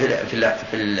الإسلام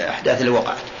في الأحداث اللي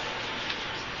وقعت،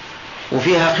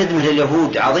 وفيها خدمة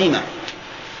لليهود عظيمة.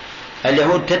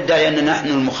 اليهود تدعي أن نحن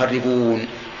المخربون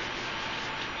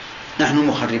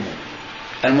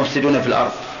المفسدون في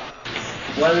الأرض.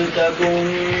 ولتكن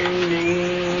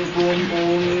منكم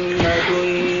أمة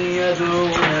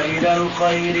يدعون إلى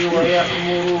الخير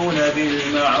ويأمرون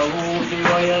بالمعروف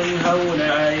وينهون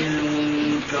عن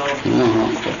المنكر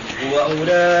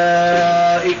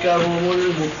وأولئك هم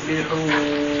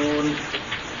المفلحون.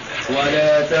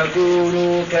 ولا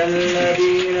تكونوا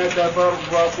كالذين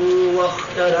تفرقوا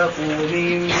واختلفوا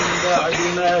من بعد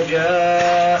ما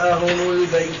جاءهم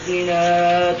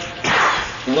البينات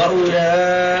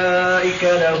وأولئك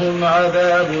لهم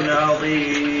عذاب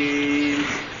عظيم.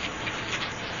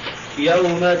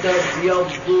 يوم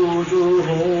تبيض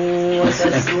وجوه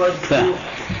وتسود.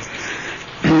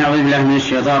 أعوذ بالله من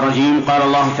الشيطان الرجيم. قال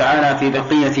الله تعالى في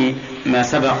بقية ما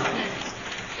سبق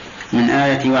من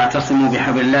آية واعتصموا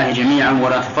بحبل الله جميعا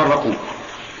ولا تفرقوا.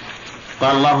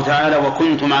 قال الله تعالى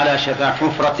وكنتم على شفا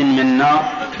حفرة من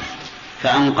النار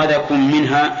فأنقذكم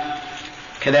منها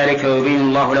كذلك يبين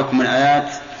الله لكم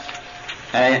الآيات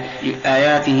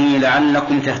آياته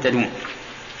لعلكم تهتدون.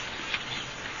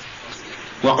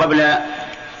 وقبل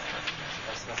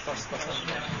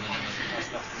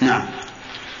نعم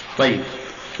طيب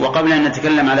وقبل أن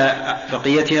نتكلم على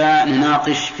بقيتها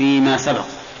نناقش فيما سبق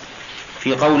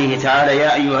في قوله تعالى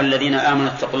يا أيها الذين آمنوا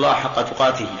اتقوا الله حق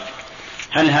تقاته.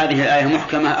 هل هذه الآية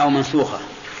محكمة أو منسوخة؟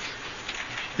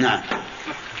 نعم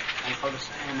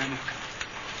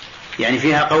يعني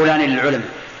فيها قولان للعلماء.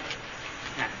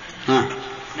 نعم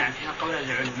فيها قولان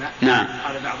للعلماء. نعم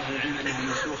قال بعض العلماء أنها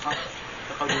منسوخة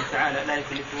كقوله تعالى لا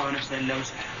يكلف الله نفسا إلا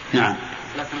وسعها. نعم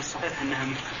لكن الصحيح أنها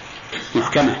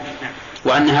محكمة. نعم.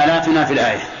 وأنها لا تنافي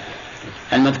الآية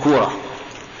المذكورة.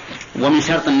 ومن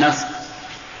شرط النسخ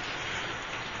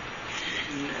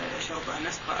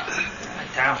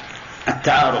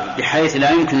التعارض بحيث لا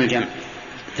يمكن الجمع.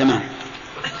 تمام.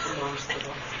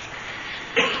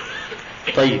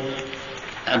 طيب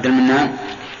عبد المنان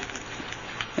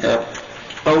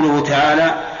قوله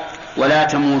تعالى ولا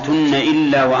تموتن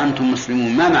إلا وأنتم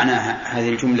مسلمون ما معناها هذه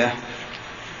الجملة؟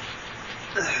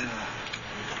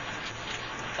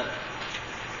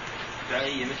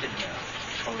 دعائية مثل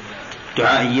قول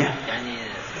دعائية يعني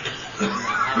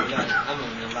هؤلاء أمر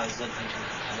من الله عز وجل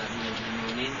على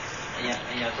المؤمنين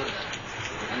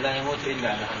أن لا يموتوا إلا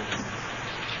على هذا.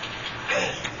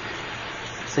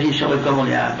 صحيح شغل قبل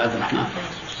يا عبد الرحمن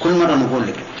كل مرة نقول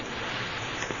لك.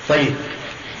 طيب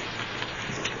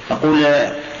أقول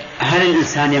هل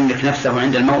الإنسان يملك نفسه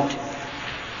عند الموت؟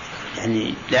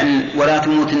 يعني لأن ولا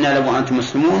تموتن إلا وأنتم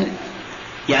مسلمون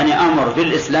يعني أمر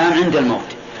بالإسلام عند الموت.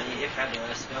 يعني يفعل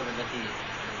الأسباب التي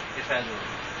يفعل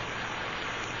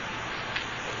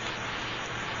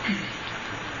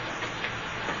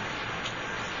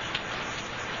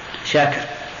شاكر.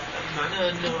 معناه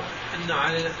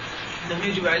أنه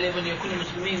يجب عليهم أن يكونوا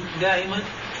مسلمين دائما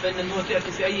فإن الموت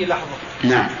يأتي في أي لحظة.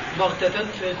 نعم بغتة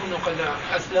فيكونوا قد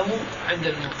أسلموا عند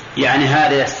الموت. يعني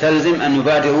هذا يستلزم أن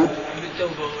يبادروا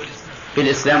بالتوبة والإسلام.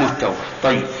 بالإسلام والتوبة.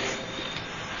 طيب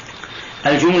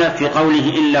الجملة في قوله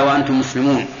إلا وأنتم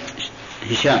مسلمون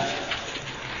هشام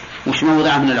وش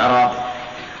موضعه من الإعراب؟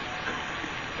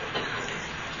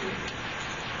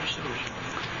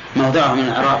 موضعه من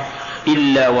الإعراب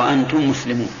إلا وأنتم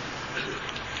مسلمون.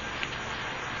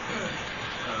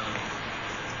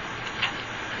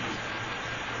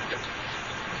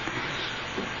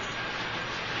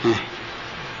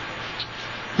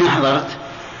 ما حضرت؟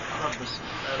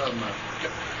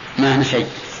 ما هنا شيء.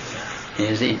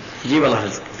 زين يجيب الله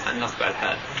رزق. النصب على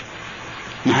الحال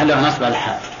محله نصب على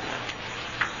الحال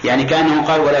يعني كأنه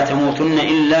قال ولا تموتن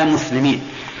إلا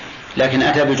مسلمين لكن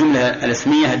أتى بالجملة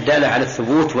الاسمية الدالة على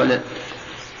الثبوت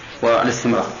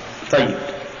والاستمرار. طيب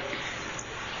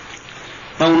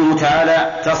قوله تعالى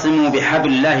اعتصموا بحبل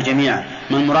الله جميعا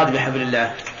ما المراد بحبل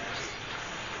الله؟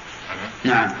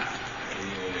 نعم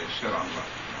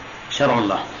شرع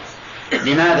الله.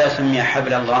 لماذا سمي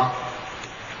حبل الله؟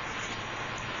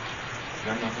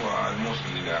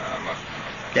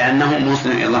 لأنه موصل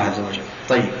إلى الله عز وجل.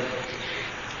 طيب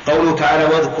قوله تعالى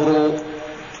واذكروا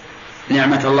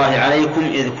نعمة الله عليكم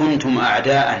إذ كنتم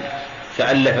أعداء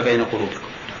فألف بين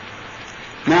قلوبكم.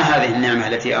 ما هذه النعمة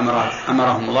التي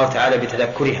أمرهم الله تعالى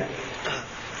بتذكرها؟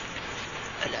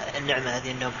 النعمة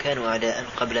هذه أنهم كانوا أعداء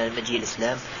قبل مجيء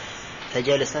الإسلام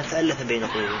فجاء الإسلام فألف بين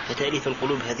قلوبهم فتأليف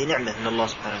القلوب هذه نعمة من الله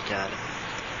سبحانه وتعالى.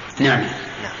 نعم.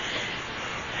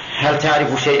 هل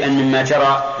تعرف شيئا مما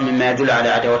جرى مما يدل على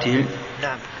عداوتهم؟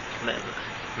 نعم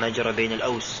ما جرى بين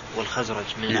الأوس والخزرج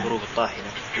من الحروب الطاحنة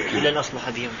إلا أن أصلح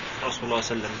بهم رسول الله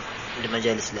صلى الله عليه وسلم لما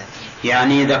جاء الإسلام.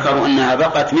 يعني ذكروا أنها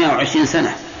بقت 120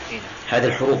 سنة هذه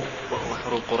الحروب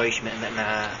وحروب قريش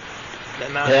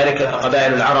مع ذلك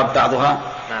قبائل العرب بعضها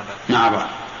مع بعض.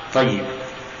 طيب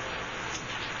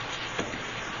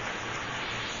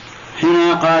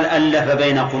هنا قال ألف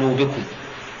بين قلوبكم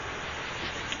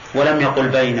ولم يقل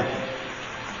بينكم.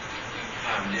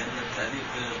 نعم لأن التأليف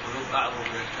بين القلوب أعظم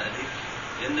من التأليف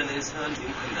لأن الإنسان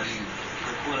يمكن أن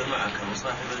يكون معك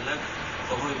مصاحبا لك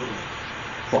وهو يبغض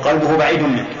وقلبه بعيد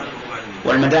منه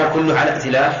والمدار كله على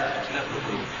ائتلاف.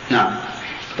 نعم.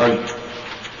 طيب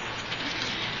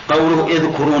قوله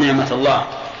اذكروا نعمة الله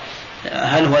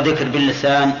هل هو ذكر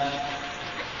باللسان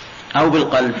أو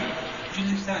بالقلب؟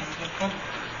 باللسان بالقلب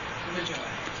بالجوارح.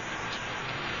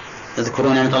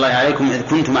 اذكروا نعمة الله عليكم إذ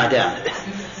كنتم أعداء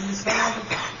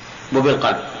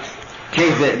وبالقلب.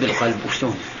 كيف بالقلب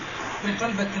وشلون؟ من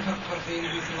قلب التفكر في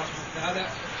نعمة الله سبحانه وتعالى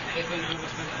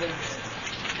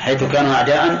حيث كانوا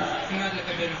أعداء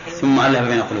ثم ألف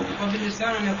بين قلوبهم. وفي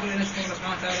اللسان أن يقول نشكر الله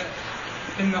سبحانه وتعالى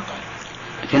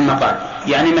في المقال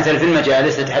يعني مثل في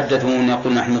المجالس يتحدثون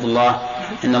يقول نحمد الله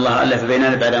إن الله ألف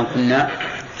بيننا بعد أن كنا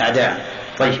أعداء.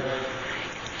 طيب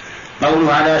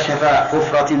قوله على شفاء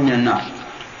حفرة من النار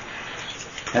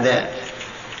هذا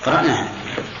قرأناها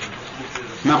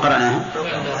ما قرأناها.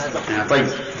 طيب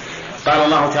قال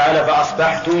الله تعالى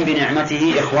فأصبحتم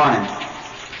بنعمته إخوانا.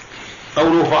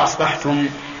 قوله فأصبحتم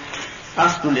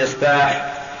أصل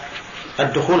الإصباح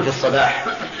الدخول في الصباح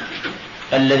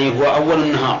الذي هو أول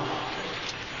النهار،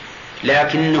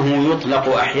 لكنه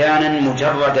يطلق أحيانا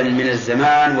مجردا من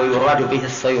الزمان ويراد به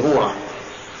الصيرورة،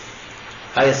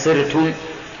 أي صرتم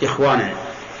إخوانا،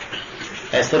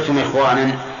 أي صرتم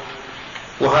إخوانا،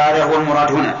 وهذا هو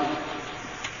المراد هنا.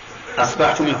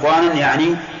 أصبحتم إخوانا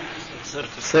يعني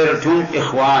صرتم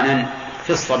إخوانا في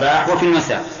الصباح وفي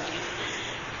المساء.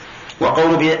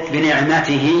 وقول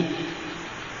بنعمته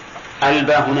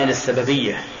البا هنا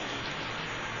للسببية،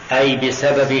 أي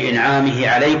بسبب إنعامه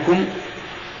عليكم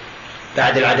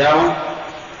بعد العداوة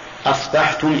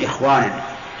أصبحتم إخوانا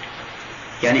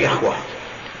يعني إخوة.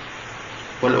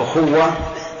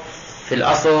 والأخوة في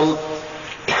الأصل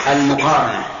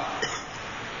المقارنة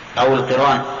أو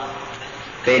القران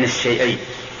بين الشيئين،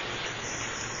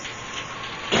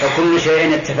 فكل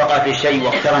شيء اتفق في شيء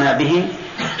واقترنا به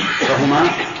فهما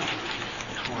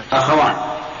أخوان.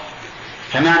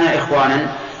 فمعنى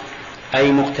إخوانا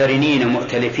أي مقترنين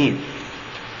مؤتلفين،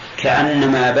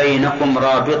 كأنما بينكم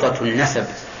رابطة النسب،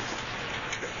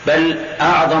 بل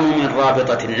أعظم من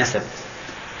رابطة النسب،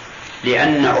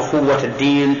 لأن أخوة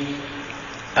الدين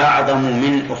أعظم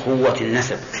من أخوة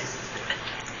النسب،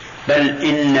 بل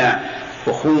إن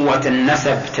أخوة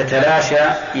النسب تتلاشى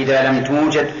إذا لم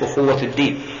توجد أخوة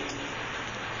الدين.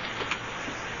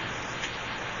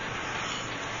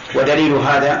 ودليل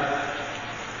هذا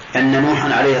أن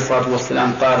نوحا عليه الصلاة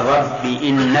والسلام قال رب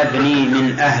إن ابني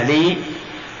من أهلي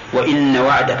وإن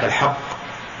وعدك الحق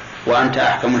وأنت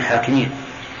أحكم الحاكمين.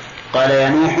 قال يا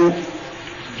نوح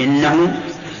إنه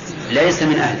ليس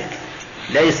من أهلك،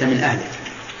 ليس من أهلك،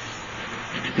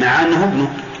 مع أنه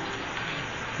ابنه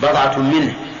بضعة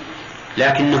منه،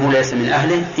 لكنه ليس من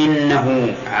أهله،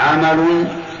 إنه عمل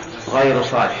غير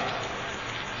صالح،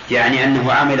 يعني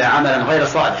أنه عمل عملا غير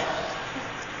صالح،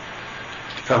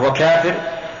 فهو كافر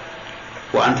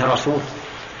وأنت رسول،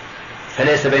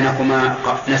 فليس بينكما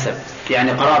نسب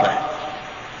يعني قرابة.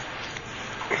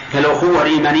 فالأخوة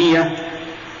الإيمانية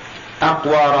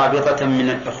أقوى رابطة من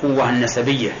الأخوة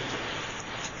النسبية،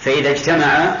 فإذا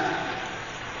اجتمع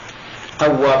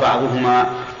قوى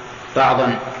بعضهما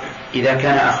بعضا إذا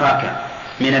كان أخاك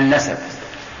من النسب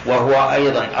وهو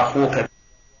أيضا أخوك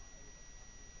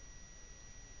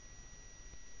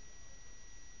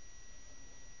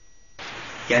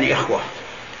يعني إخوة.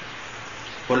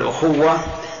 والأخوة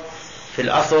في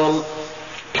الأصل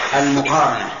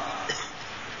المقارنة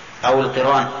أو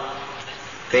القران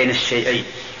بين الشيئين،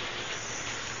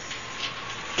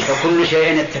 فكل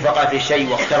شيء اتفق في شيء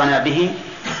واقترنا به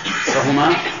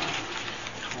فهما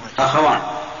أخوان.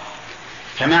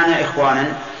 فمعنى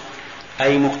إخوانا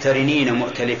أي مقترنين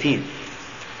مؤتلفين،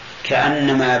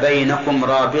 كأنما بينكم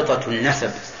رابطة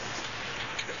النسب،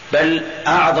 بل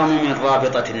أعظم من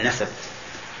رابطة النسب،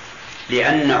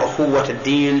 لأن أخوة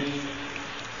الدين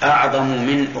أعظم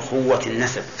من أخوة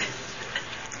النسب،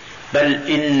 بل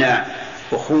إن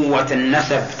أخوة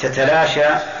النسب تتلاشى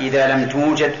إذا لم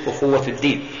توجد أخوة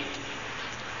الدين.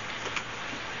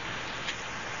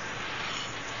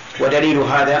 ودليل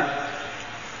هذا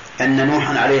أن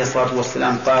نوحا عليه الصلاة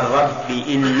والسلام قال رب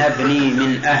إن ابني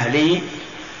من أهلي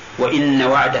وإن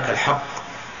وعدك الحق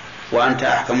وأنت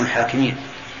أحكم الحاكمين.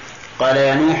 قال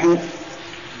يا نوح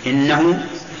إنه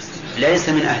ليس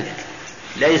من أهلك،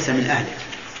 ليس من أهلك،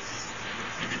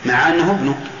 مع أنه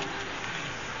ابنه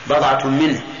بضعة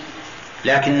منه،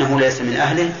 لكنه ليس من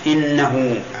أهله،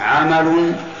 إنه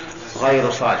عمل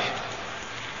غير صالح،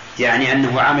 يعني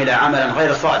أنه عمل عملا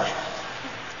غير صالح،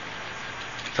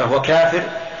 فهو كافر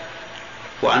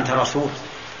وأنت رسول،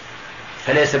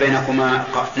 فليس بينكما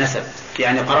نسب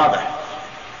يعني قرابة.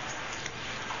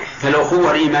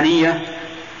 فالأخوة الإيمانية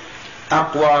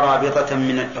أقوى رابطة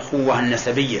من الأخوة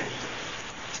النسبية،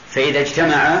 فإذا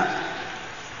اجتمع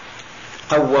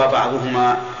قوى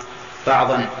بعضهما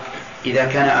بعضا إذا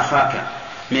كان أخاك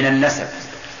من النسب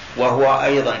وهو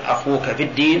أيضا أخوك في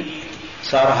الدين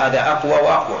صار هذا أقوى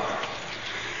وأقوى.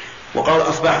 وقال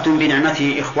أصبحتم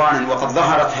بنعمته إخوانا، وقد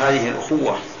ظهرت هذه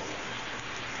الأخوة،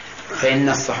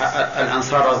 فإن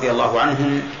الأنصار رضي الله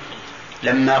عنهم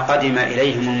لما قدم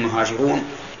إليهم المهاجرون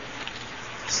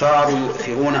صاروا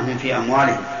يؤثرونهم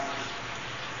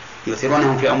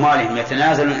في أموالهم،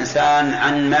 يتنازل الإنسان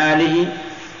عن ماله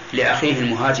لأخيه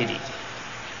المهاجر،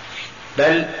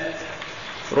 بل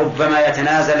ربما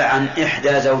يتنازل عن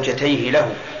إحدى زوجتيه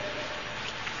له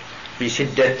من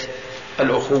شدة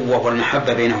الأخوة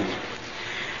والمحبة بينهم.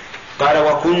 قال: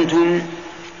 وكنتم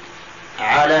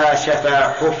على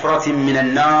شفا حفرة من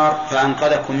النار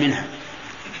فأنقذكم منها.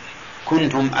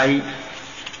 كنتم أي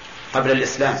قبل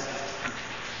الإسلام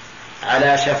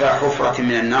على شفا حفرة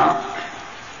من النار،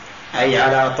 أي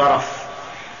على طرف،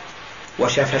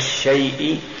 وشفى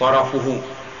الشيء طرفه،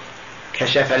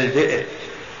 كشف البئر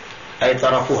أي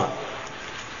طرفها.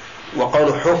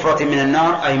 وقول حفرة من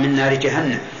النار أي من نار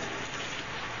جهنم،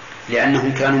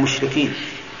 لأنهم كانوا مشركين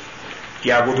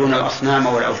يعبدون الأصنام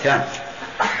والأوثان،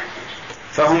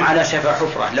 فهم على شفا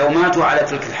حفرة. لو ماتوا على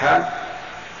تلك الحال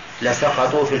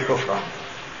لسقطوا في الحفرة،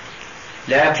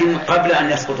 لكن قبل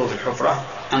أن يسقطوا في الحفرة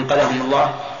أنقذهم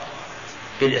الله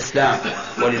بالإسلام،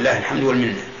 ولله الحمد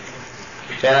والمنة.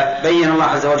 فبين الله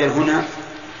عز وجل هنا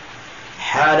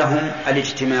حالهم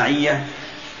الاجتماعية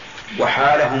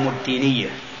وحالهم الدينية.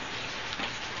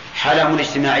 حالهم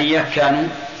الاجتماعية كانوا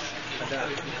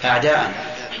أعداء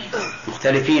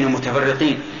مختلفين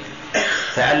ومتفرقين،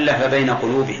 فألف بين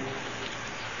قلوبهم.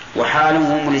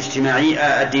 وحالهم الاجتماعية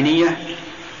الدينية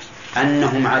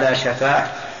أنهم على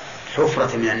شفا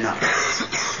حفرة من النار،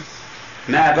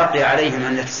 ما بقي عليهم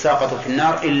أن يتساقطوا في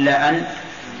النار إلا أن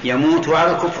يموتوا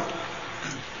على الكفر،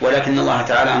 ولكن الله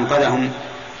تعالى أنقذهم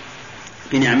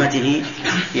بنعمته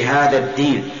بهذا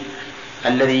الدين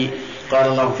الذي قال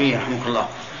الله فيه رحمك الله،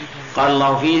 قال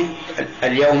الله فيه: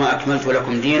 اليوم أكملت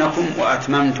لكم دينكم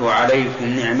وأتممت عليكم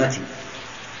نعمتي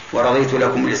ورضيت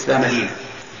لكم الإسلام دينا.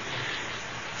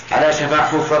 على شفا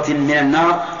حفرة من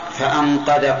النار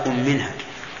فأنقذكم منها.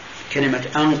 كلمة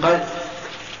أنقذ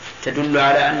تدل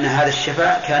على أن هذا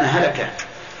الشفاء كان هلكة،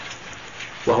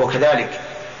 وهو كذلك،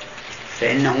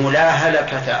 فإنه لا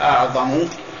هلكة أعظم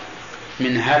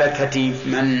من هلكة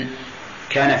من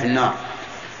كان في النار،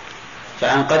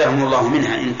 فأنقذهم الله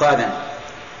منها إنقاذا.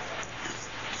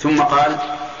 ثم قال: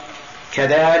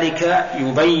 كذلك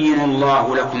يبين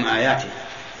الله لكم آياته.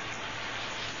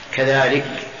 كذلك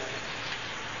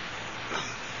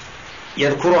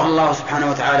يذكرها الله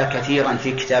سبحانه وتعالى كثيرا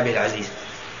في كتابه العزيز،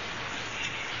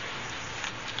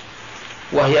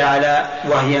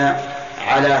 وهي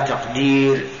على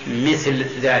تقدير مثل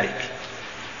ذلك.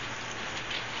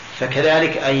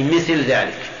 فكذلك أي مثل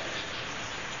ذلك.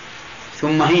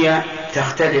 ثم هي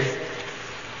تختلف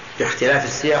باختلاف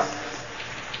السياق،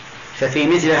 ففي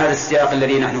مثل هذا السياق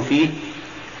الذي نحن فيه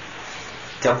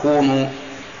تكون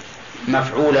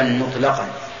مفعولا مطلقا،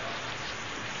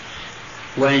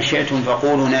 وإن شئتم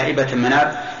فقولوا نائبة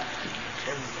مناب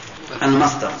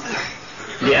المصدر،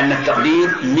 لأن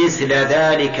التقدير مثل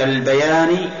ذلك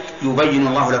البيان يبين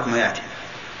الله لكم آياته.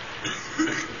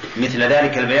 مثل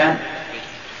ذلك البيان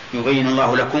يبين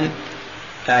الله لكم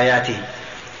آياته،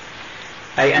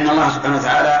 أي أن الله سبحانه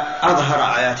وتعالى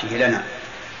أظهر آياته لنا،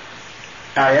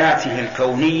 آياته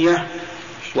الكونية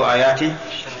وآياته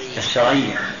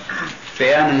الشرعية،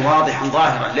 بيانا واضحا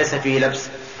ظاهرا ليس فيه لبس.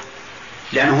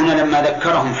 لأن هنا لما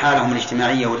ذكرهم حالهم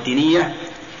الاجتماعية والدينية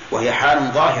وهي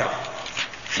حال ظاهرة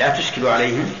لا تشكل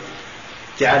عليهم،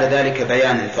 جعل ذلك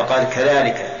بيانا فقال: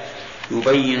 كذلك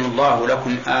يبين الله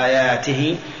لكم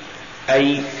آياته،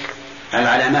 أي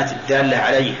العلامات الدالة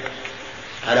عليه،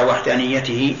 على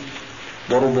وحدانيته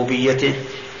وربوبيته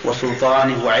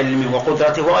وسلطانه وعلمه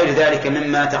وقدرته وغير ذلك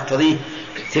مما تقتضيه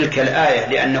تلك الآية،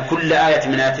 لأن كل آية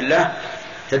من آيات الله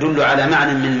تدل على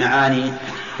معنى من معاني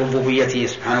ربوبيته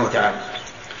سبحانه وتعالى.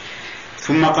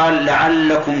 ثم قال: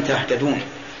 لعلكم تهتدون.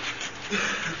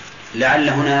 لعل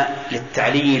هنا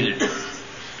للتعليل،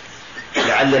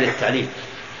 لعل للتعليل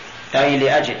أي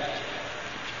لأجل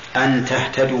أن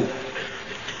تهتدوا.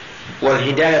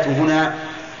 والهداية هنا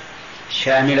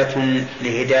شاملة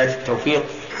لهداية التوفيق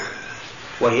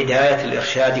وهداية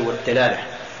الإرشاد والدلالة،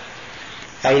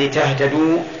 أي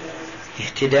لتهتدوا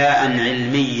اهتداء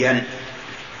علميا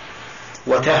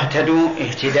وتهتدوا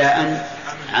اهتداء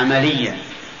عمليا.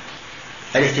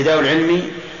 الاهتداء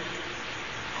العلمي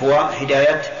هو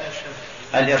هداية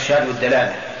الإرشاد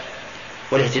والدلالة،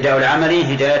 والاهتداء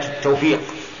العملي هداية التوفيق،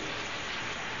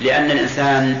 لأن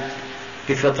الإنسان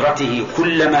بفطرته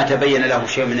كلما تبين له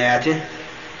شيء من آياته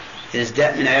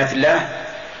من آيات الله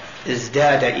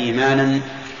ازداد إيمانا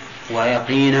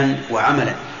ويقينا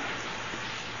وعملا.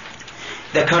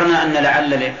 ذكرنا أن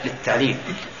لعل للتعليل،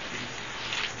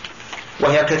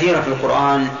 وهي كثيرة في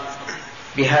القرآن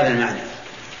بهذا المعنى،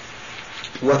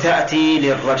 وتأتي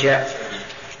للرجاء.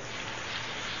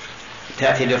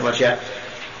 تأتي للرجاء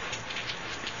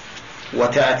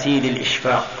وتأتي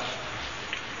للإشفاق.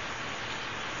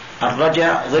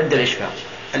 الرجاء ضد الإشفاق،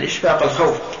 الإشفاق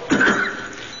الخوف،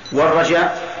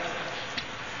 والرجاء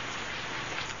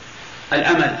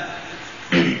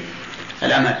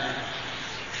الأمل.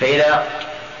 فإذا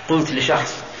قلت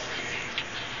لشخص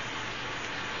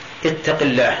اتق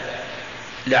الله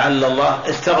لعل الله،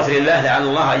 استغفر الله لعل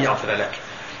الله أن يغفر لك،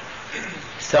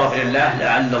 استغفر الله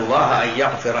لعل الله أن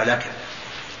يغفر لك،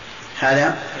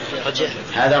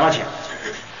 هذا رجع.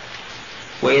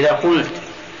 وإذا قلت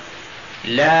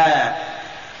لا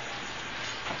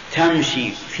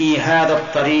تمشي في هذا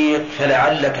الطريق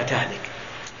فلعلك تهلك،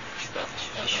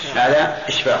 هذا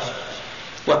إشفاق.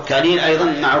 والتعليل أيضا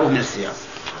معروف من السياق.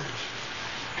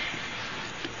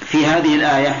 في هذه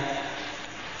الآية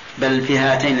بل في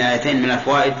هاتين الآيتين من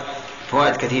الفوائد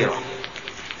فوائد كثيرة.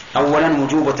 أولا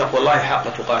وجوب تقوى الله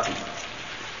حق تقاته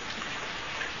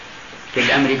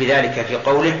بالأمر بذلك في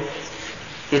قوله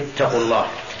اتقوا الله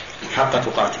حق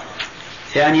تقاته.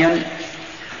 ثانيا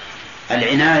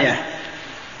العناية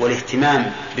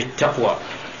والاهتمام بالتقوى.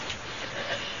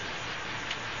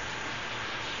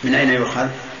 من أين يؤخذ؟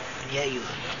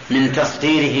 من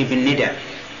تصديره بالندى،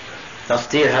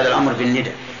 تصدير هذا الأمر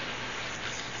بالندى.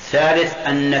 ثالث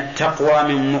أن التقوى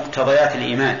من مقتضيات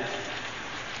الإيمان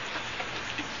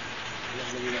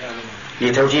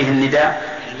لتوجيه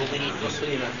النداء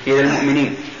إلى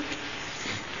المؤمنين.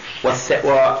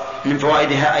 ومن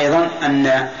فوائدها أيضا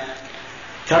أن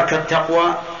ترك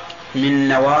التقوى من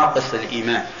نواقص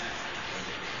الإيمان،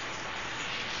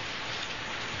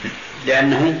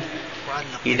 لأنه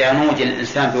إذا نودي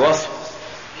الإنسان بوصف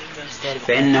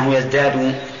فإنه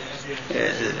يزداد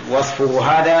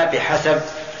وصفه هذا بحسب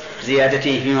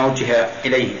زيادته فيما وجه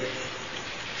إليه.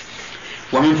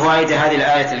 ومن فوائد هذه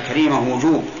الآية الكريمة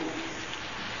وجوب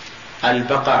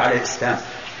البقاء على الإسلام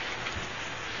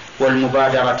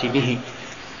والمبادرة به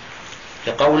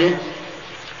لقوله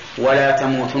ولا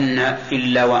تموتن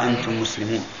إلا وأنتم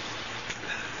مسلمون.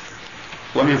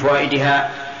 ومن فوائدها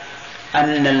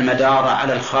أن المدار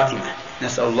على الخاتمة،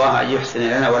 نسأل الله أن يحسن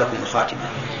لنا ولكم الخاتمة،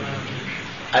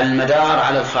 المدار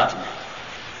على الخاتمة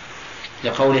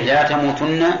لقوله لا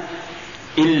تموتن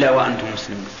إلا وأنتم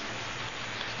مسلمون.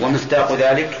 ومصداق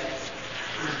ذلك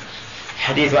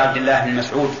حديث عبد الله بن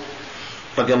مسعود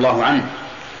رضي الله عنه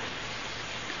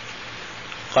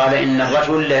قال إن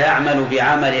الرجل لا يعمل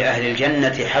بعمل أهل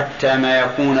الجنة حتى ما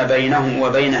يكون بينه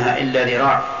وبينها إلا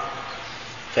ذراع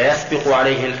فيسبق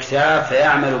عليه الكتاب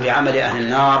فيعمل بعمل أهل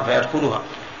النار فيدخلها،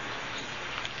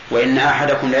 وإن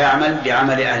أحدكم لا يعمل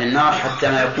بعمل أهل النار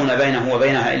حتى ما يكون بينه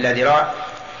وبينها إلا ذراع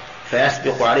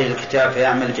فيسبق عليه الكتاب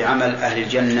فيعمل بعمل أهل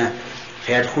الجنة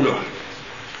فيدخلها.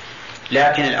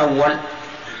 لكن الأول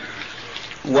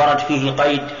ورد فيه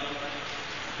قيد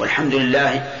والحمد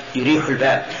لله يريح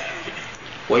البال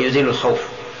ويزيل الخوف.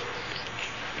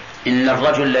 إن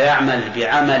الرجل لا يعمل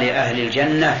بعمل أهل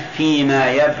الجنة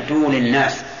فيما يبدو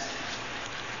للناس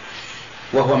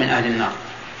وهو من أهل النار.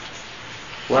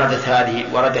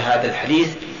 ورد هذا الحديث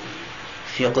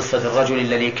في قصة الرجل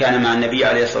الذي كان مع النبي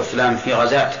عليه الصلاة والسلام في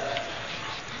غزاة،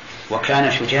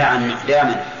 وكان شجاعا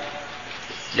مقداما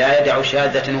لا يدع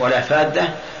شاذة ولا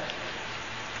فاذة،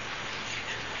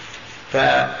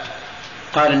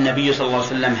 فقال النبي صلى الله عليه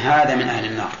وسلم هذا من أهل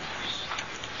النار،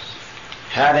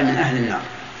 هذا من أهل النار،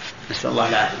 نسأل الله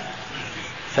العافية.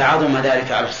 فعظم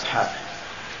ذلك على الصحابة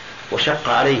وشق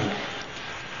عليهم،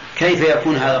 كيف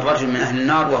يكون هذا الرجل من أهل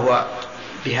النار وهو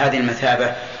بهذه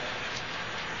المثابة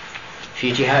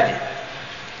في جهاده؟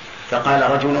 فقال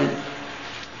رجل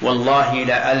والله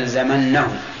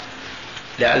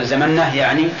لألزمنه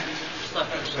يعني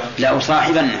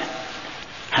لأصاحبنه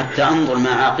حتى أنظر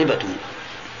ما عاقبته.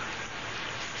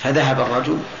 فذهب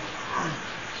الرجل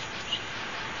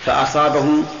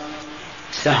فأصابه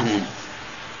سهم،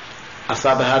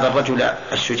 أصاب هذا الرجل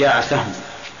الشجاع سهم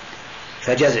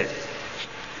فجزع،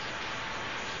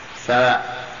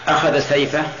 فأخذ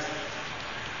سيفه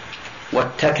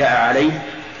واتكأ عليه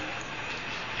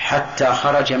حتى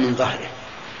خرج من ظهره،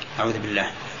 أعوذ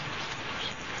بالله،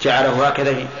 جعله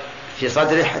هكذا في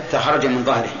صدره حتى خرج من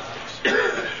ظهره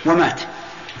ومات.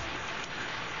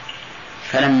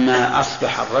 فلما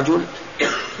أصبح الرجل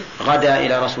غدا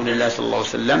إلى رسول الله صلى الله عليه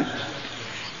وسلم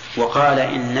وقال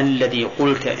إن الذي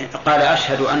قلت، قال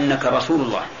أشهد أنك رسول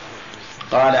الله،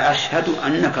 قال أشهد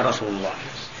أنك رسول الله.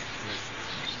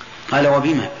 قال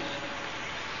وبما؟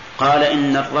 قال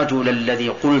إن الرجل الذي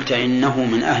قلت إنه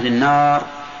من أهل النار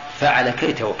فعل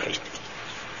كيت وكيت.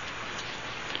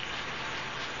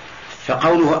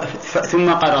 فقوله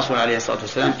ثم قال الرسول عليه الصلاة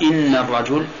والسلام إن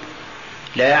الرجل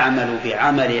لا يعمل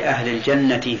بعمل أهل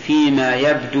الجنة فيما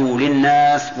يبدو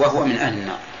للناس وهو من أهل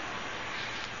النار.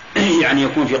 يستطيع أن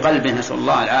يكون في قلبه، نسأل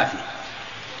الله العافية،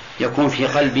 يكون في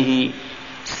قلبه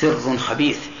سر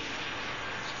خبيث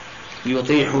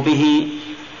يطيح به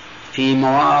في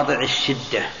مواضع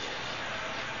الشدة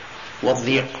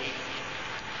والضيق،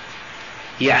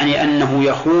 يعني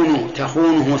أنه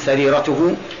تخونه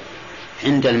سريرته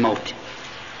عند الموت،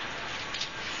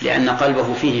 لأن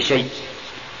قلبه فيه شيء.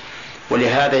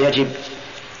 ولهذا يجب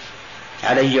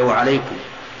علي وعليكم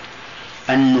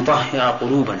أن نطهر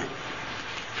قلوبنا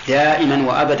دائما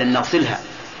وأبدا، نغسلها.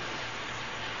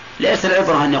 ليس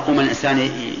العبرة أن يقوم الإنسان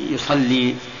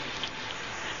يصلي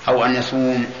أو أن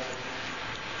يصوم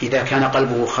إذا كان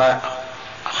قلبه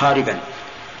خاربا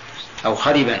أو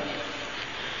خربا،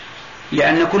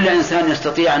 لأن كل إنسان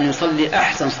يستطيع أن يصلي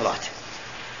أحسن صلاة،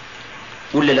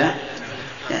 ولا لا؟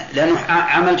 لأنه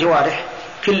عمل جوارح،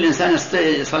 كل إنسان يستطيع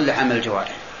يصلي عمل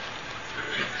الجوارح،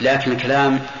 لكن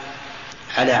الكلام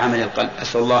على عمل القلب.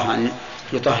 أسأل الله أن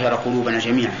يطهر قلوبنا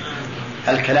جميعا.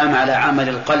 الكلام على عمل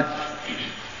القلب،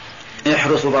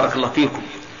 احرصوا بارك الله فيكم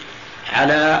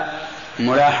على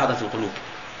ملاحظة القلوب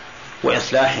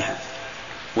وإصلاحها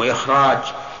وإخراج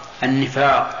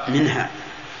النفاق منها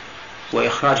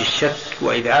وإخراج الشك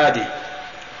وإبعاده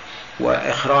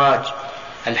وإخراج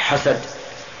الحسد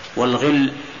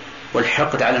والغل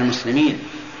والحقد على المسلمين،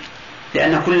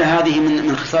 لأن كل هذه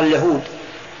من خصال اليهود.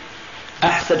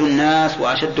 أحسد الناس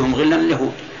وأشدهم غلا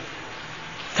اليهود.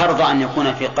 ترضى أن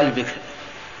يكون في قلبك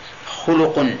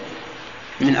خلق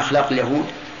من أخلاق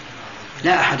اليهود؟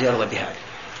 لا أحد يرضى بهذا.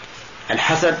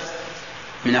 الحسد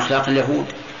من أخلاق اليهود،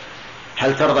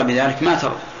 هل ترضى بذلك؟ ما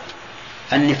ترضى.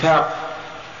 النفاق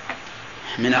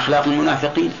من أخلاق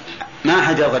المنافقين، ما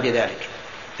أحد يرضى بذلك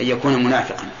أن يكون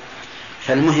منافقا.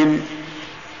 فالمهم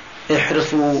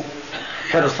احرصوا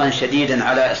حرصا شديدا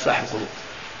على إصلاح القلوب.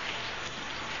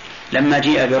 لما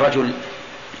جيء برجل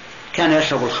كان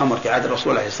يشرب الخمر في عهد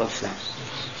الرسول عليه الصلاة والسلام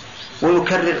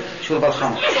ويكرر شرب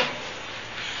الخمر،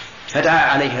 فدعا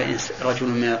عليه رجل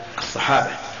من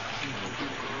الصحابة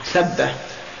سبه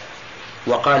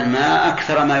وقال: ما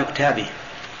أكثر ما يؤتى به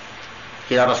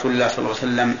إلى رسول الله صلى الله عليه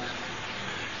وسلم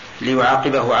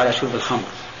ليعاقبه على شرب الخمر.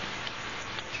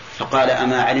 فقال: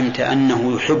 أما علمت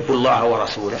أنه يحب الله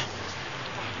ورسوله؟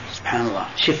 سبحان الله.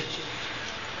 شف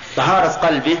طهارة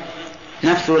قلبه،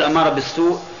 نفسه الأمارة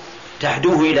بالسوء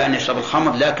تحدوه إلى أن يشرب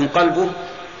الخمر، لكن قلبه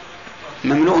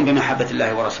مملوء بمحبة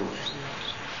الله ورسوله.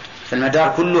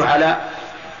 فالمدار كله على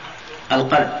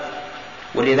القلب.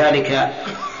 ولذلك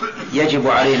يجب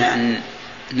علينا أن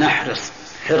نحرص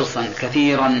حرصا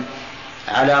كثيرا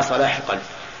على صلاح القلب،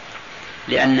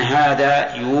 لأن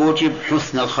هذا يوجب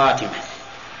حسن الخاتمة.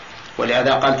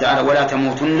 ولهذا قال تعالى: ولا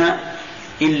تموتن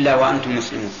إلا وأنتم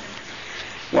مسلمون.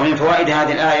 ومن فوائد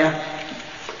هذه الآية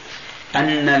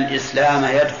أن الإسلام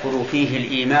يدخل فيه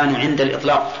الإيمان عند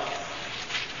الإطلاق،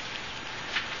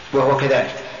 وهو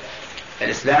كذلك.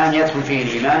 الإسلام يدخل فيه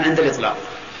الإيمان عند الإطلاق.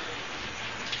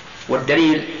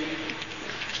 والدليل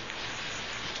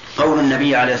قول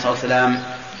النبي عليه الصلاة والسلام: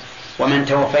 ومن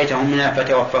توفيتهم منا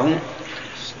فتوفهم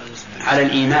على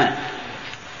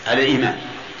الإيمان.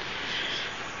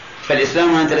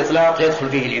 فالإسلام عند الإطلاق يدخل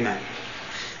فيه الإيمان.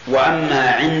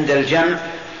 وأما عند الجمع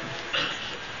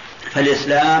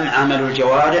فالإسلام عمل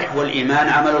الجوارح والإيمان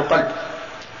عمل القلب،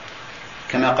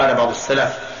 كما قال بعض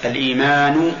السلف: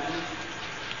 الإيمان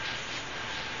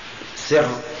سر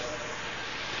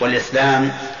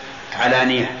والإسلام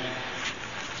علانية.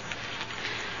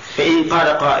 فإن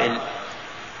قال قائل: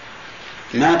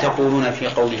 ما تقولون في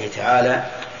قوله تعالى: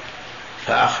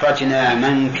 فأخرجنا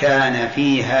من كان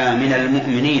فيها من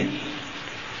المؤمنين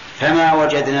فما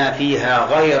وجدنا فيها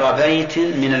غير بيت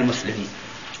من المسلمين؟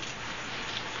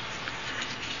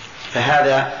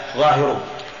 فهذا ظاهره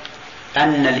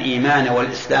أن الإيمان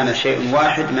والإسلام شيء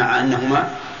واحد، مع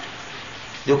أنهما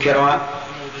ذكرا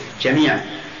جميعا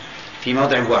في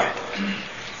موضع واحد.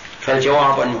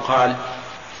 فالجواب أن يقال: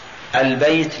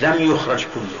 البيت لم يخرج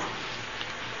كله،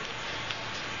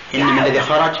 إنما الذي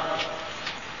خرج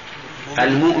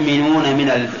المؤمنون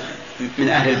من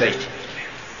أهل البيت.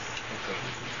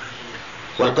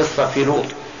 والقصة في لوط: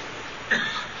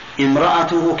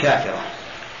 امرأته كافرة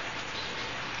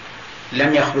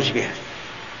لم يخرج بها،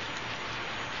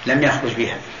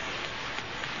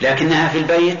 لكنها في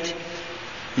البيت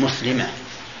مسلمة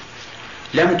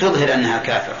لم تظهر أنها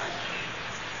كافرة.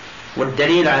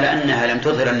 والدليل على أنها لم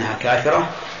تظهر أنها كافرة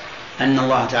أن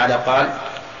الله تعالى قال: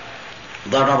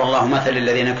 ضرب الله مثل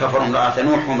الذين كفروا امرأة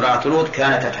نوح وامرأة لوط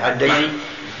كانتا تحدين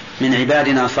من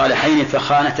عبادنا صالحين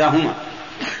فخانتاهما.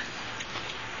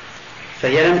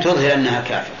 فهي لم تظهر أنها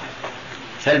كافرة.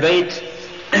 فالبيت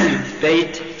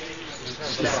بيت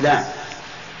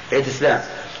إسلام.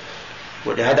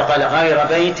 ولهذا قال: غير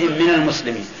بيت من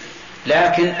المسلمين.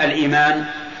 لكن الإيمان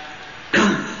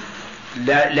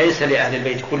ليس لأهل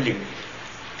البيت كلهم،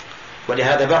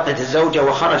 ولهذا بقيت الزوجة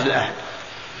وخرج الأهل.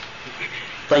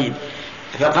 طيب،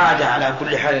 فقاعدة على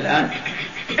كل حال الآن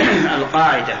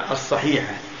القاعدة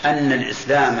الصحيحة أن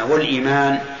الإسلام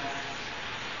والإيمان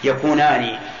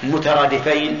يكونان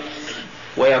مترادفين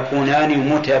ويكونان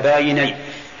متباينين.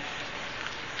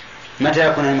 متى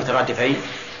يكونان مترادفين؟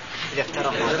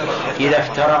 إذا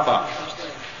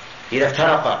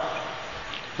افترقا،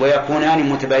 ويكونان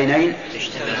متباينين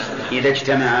إذا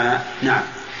اجتمعا. نعم.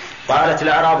 قالت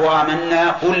الأعراب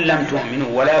آمنا قل لم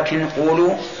تؤمنوا ولكن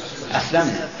قولوا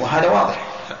أسلمنا، وهذا واضح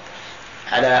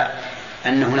على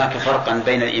أن هناك فرقا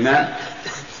بين الإيمان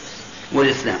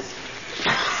والإسلام.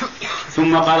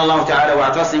 ثم قال الله تعالى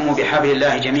واعتصموا بحبل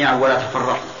الله جميعا ولا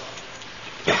تفرقوا.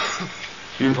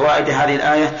 من فوائد هذه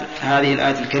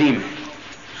الآية الكريمة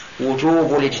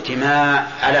وجوب الاجتماع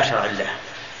على شرع الله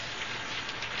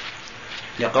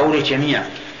لقول جميعا،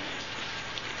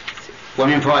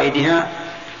 ومن فوائدها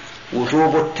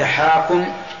وجوب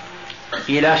التحاكم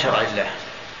إلى شرع الله،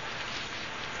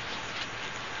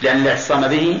 لأن الاعتصام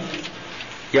به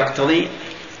يقتضي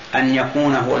أن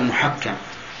يكون هو المحكم.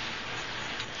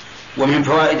 ومن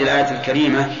فوائد الآية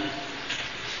الكريمة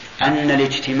أن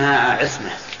الاجتماع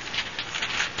عصمة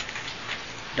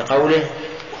لقوله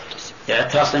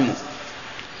اعتصموا،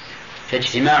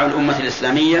 فاجتماع الأمة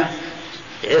الإسلامية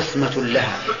عصمة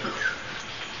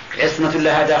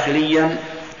لها داخليا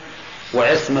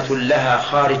وعصمة لها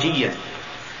خارجيا.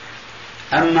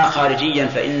 أما خارجيا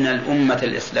فإن الأمة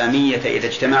الإسلامية إذا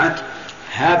اجتمعت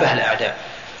هابها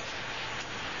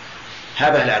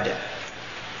الأعداء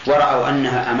ورأوا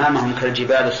أنها أمامهم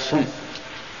كالجبال الصم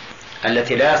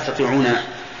التي لا يستطيعون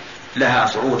لها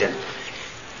صعودا،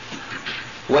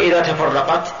 وإذا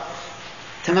تفرقت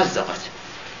تمزقت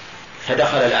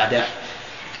فدخل الأعداء.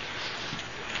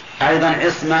 أيضا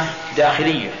عصمة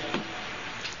داخلية،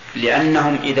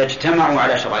 لأنهم إذا اجتمعوا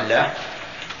على شرع الله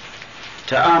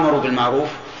تآمروا بالمعروف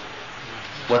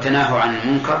وتناهوا عن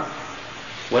المنكر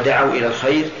ودعوا إلى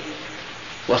الخير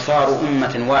وصاروا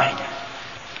أمة واحدة،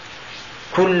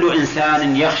 كل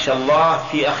إنسان يخشى الله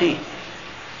في أخيه،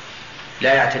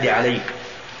 لا يعتدي عليه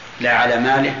لا على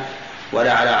ماله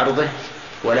ولا على عرضه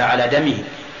ولا على دمه.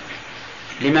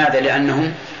 لماذا؟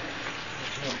 لأنهم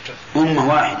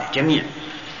أمة واحدة جميع.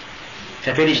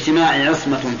 ففي الاجتماع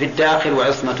عصمة في الداخل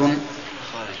وعصمة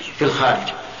في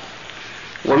الخارج.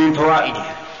 ومن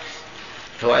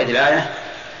فوائد الآية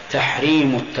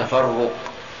تحريم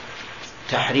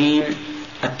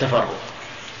التفرق.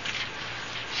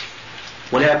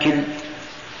 ولكن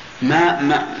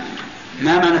ما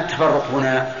معنى التفرق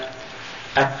هنا؟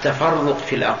 التفرق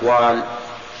في الأقوال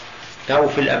أو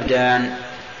في الأبدان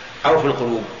أو في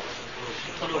القلوب؟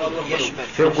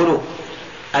 في القلوب.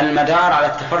 المدار على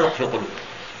التفرق في القلوب.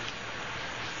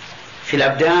 في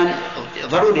الأبدان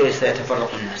ضروري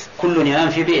سيتفرق الناس، كل ينام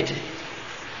في بيته.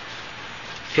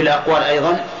 في الأقوال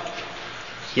أيضا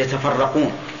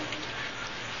يتفرقون.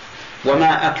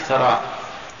 وما أكثر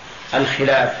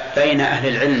الخلاف بين أهل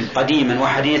العلم قديما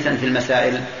وحديثا في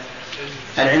المسائل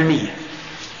العلمية،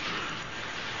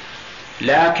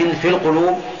 لكن في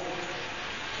القلوب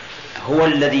هو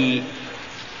الذي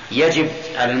يجب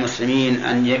على المسلمين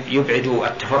أن يبعدوا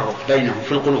التفرق بينهم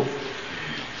في القلوب،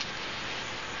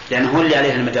 لأنه هو اللي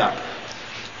عليه المدار.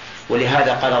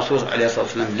 ولهذا قال الرسول عليه الصلاة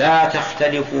والسلام لا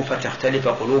تختلفوا فتختلف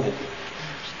قلوبكم،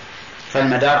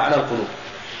 فالمدار على القلوب.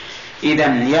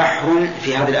 إذن يحرم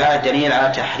في هذه الآية دليل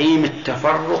على تحريم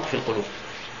التفرق في القلوب.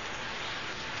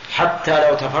 حتى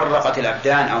لو تفرقت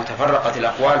الأبدان أو تفرقت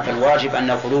الأقوال فالواجب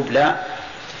أن القلوب لا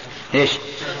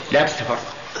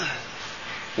تتفرق.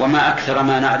 وما أكثر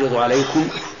ما نعرض عليكم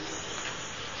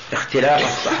اختلاف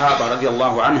الصحابة رضي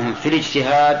الله عنهم في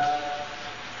الاجتهاد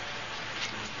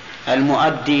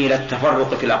المؤدي إلى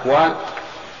التفرق في الأقوال،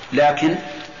 لكن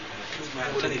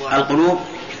القلوب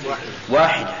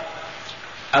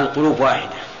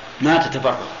واحدة ما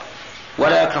تتفرق،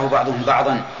 ولا يكره بعضهم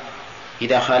بعضا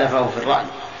إذا خالفه في الرأي.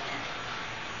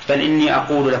 بل إني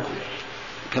أقول لكم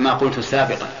كما قلت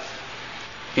سابقا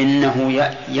إنه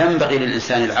ينبغي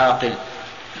للإنسان العاقل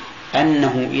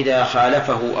أنه إذا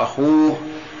خالفه أخوه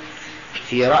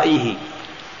في رأيه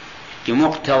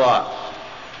بمقتضى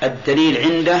الدليل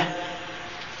عنده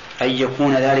أن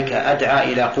يكون ذلك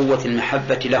أدعى إلى قوة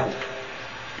المحبة له.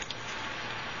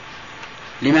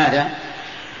 لماذا؟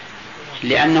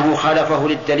 لأنه خالفه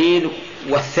للدليل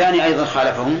والثاني أيضا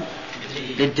خالفه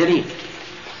للدليل،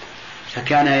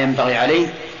 فكان ينبغي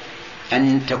عليه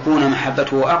أن تكون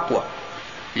محبته أقوى،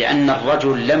 لأن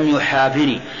الرجل لم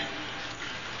يحابني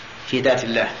في ذات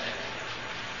الله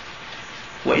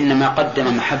وإنما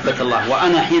قدم محبة الله،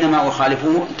 وأنا حينما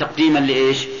أخالفه تقديما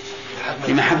لإيش؟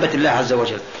 لمحبة الله عز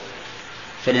وجل.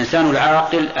 فالإنسان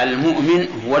العاقل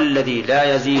المؤمن هو الذي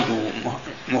لا يزيد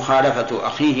مخالفة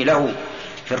أخيه له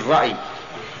في الرأي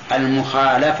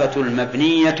المخالفة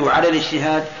المبنية على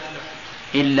الاجتهاد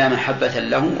إلا محبة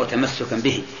له وتمسكا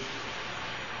به،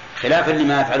 خلافا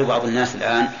لما يفعل بعض الناس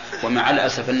الآن، ومع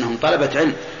الأسف أنهم طلبة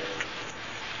علم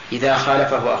إذا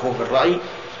خالفه أخوه في الرأي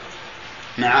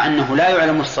مع أنه لا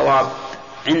يعلم الصواب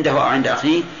عنده أو عند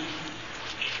أخيه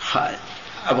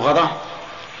أبغضه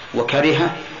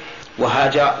وكرهه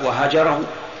وهاجره،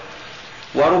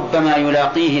 وربما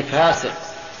يلاقيه فاسق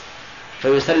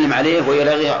فيسلم عليه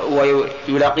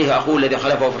ويلاقيه أخوه الذي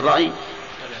خالفه في الرأي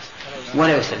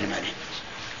ولا يسلم عليه،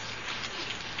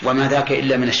 وما ذاك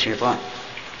إلا من الشيطان.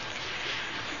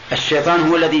 الشيطان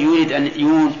هو الذي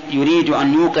يريد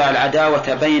أن يوقع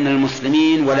العداوة بين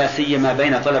المسلمين ولا سيما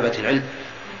بين طلبة العلم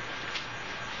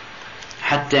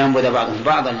حتى ينبذ بعضهم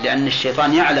بعضا، لأن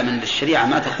الشيطان يعلم أن الشريعة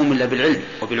ما تقوم إلا بالعلم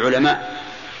وبالعلماء،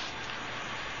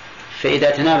 فإذا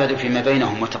تنابذوا فيما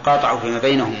بينهم وتقاطعوا فيما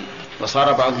بينهم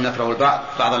وصار بعضهم يكره البعض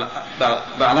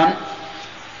بعضا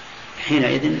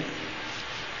حينئذ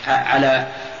على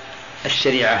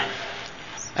الشريعة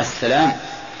السلام،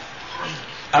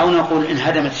 أو نقول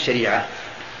انهدمت الشريعة.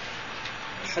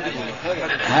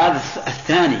 هذا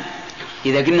الثاني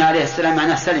إذا قلنا عليه السلام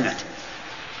معناه سلمت،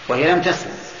 وهي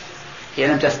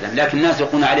لم تسلم، لكن الناس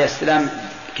يقولون عليه السلام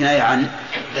كناية عن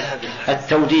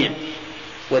التوديع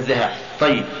والذهاب.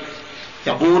 طيب،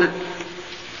 يقول: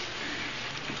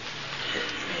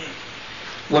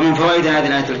 ومن فوائد هذه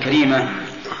الآية الكريمة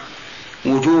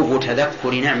وجوب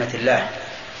تذكر نعمة الله،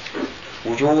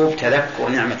 وجوب تذكر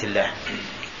نعمة الله،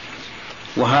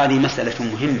 وهذه مسألة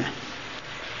مهمة،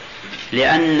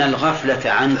 لأن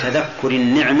الغفلة عن تذكر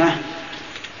النعمة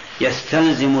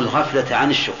يستلزم الغفلة عن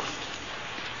الشكر،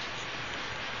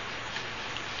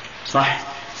 صح؟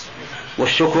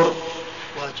 والشكر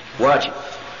واجب،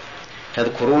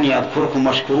 تذكروني أذكركم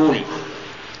واشكروا لي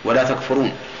ولا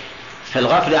تكفرون.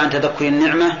 فالغفلة عن تذكر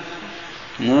النعمة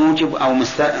موجب أو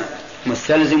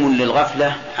مستلزم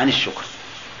للغفلة عن الشكر،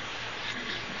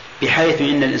 بحيث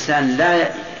إن الإنسان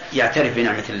لا يعترف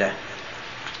بنعمة الله.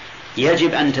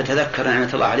 يجب أن تتذكر نعمة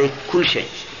الله عليك كل شيء،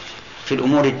 في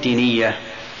الأمور الدينية،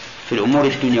 في الأمور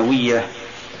الدنيوية،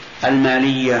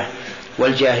 المالية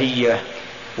والجاهية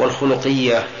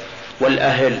والخلقية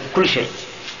والأهل، كل شيء.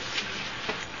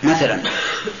 مثلا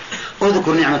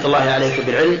اذكر نعمة الله عليك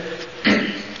بالعلم،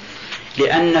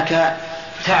 لأنك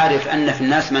تعرف أن في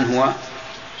الناس من هو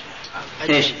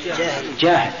إيش؟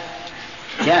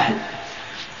 جاهل.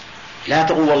 لا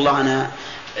تقول والله أنا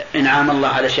إنعام الله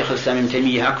على شيخ الإسلام ابن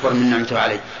تيمية أكبر من نعمته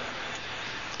علي،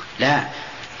 لا،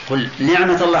 قل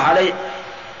نعمة الله علي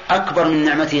أكبر من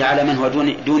نعمته على من هو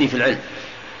دوني في العلم.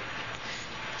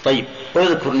 طيب،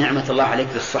 اذكر نعمة الله عليك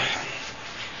بالصحة،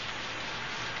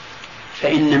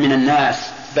 فإن من الناس،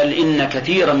 بل إن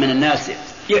كثيرا من الناس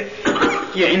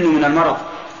يعن من المرض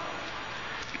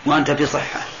وأنت في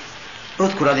صحة.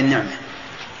 اذكر هذه النعمة،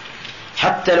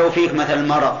 حتى لو فيك مثل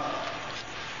مرض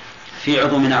في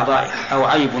عضو من أعضائك أو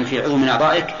عيب في عضو من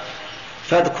أعضائك،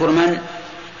 فاذكر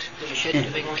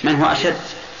من هو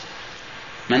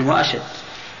أشد،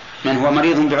 من هو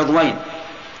مريض بعضوين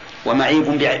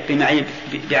ومعيب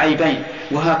بعيبين،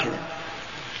 وهكذا.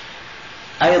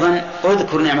 أيضا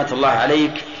اذكر نعمة الله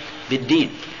عليك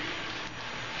بالدين،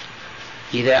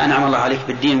 إذا أنعم الله عليك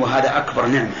بالدين، وهذا أكبر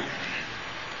نعمة،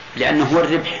 لأنه هو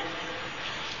الربح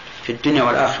في الدنيا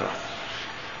والآخرة.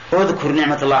 اذكر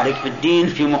نعمة الله عليك بالدين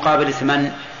في مقابل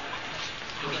ثمن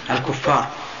الكفار،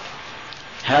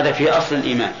 هذا في أصل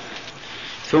الإيمان.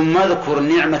 ثم اذكر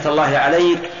نعمة الله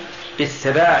عليك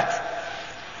بالثبات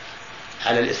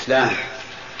على الإسلام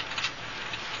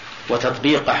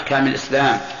وتطبيق أحكام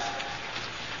الإسلام،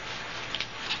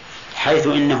 حيث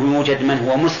إنه يوجد من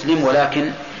هو مسلم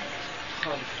ولكن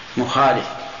مخالف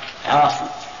عاصي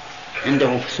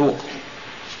عنده فسوق.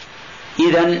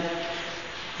 إذن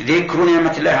ذكر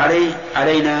نعمة الله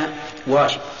علينا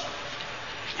واجب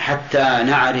حتى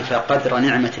نعرف قدر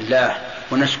نعمة الله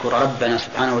ونشكر ربنا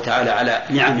سبحانه وتعالى على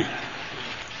نعمه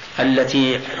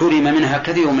التي حرم منها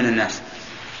كثير من الناس.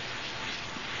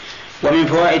 ومن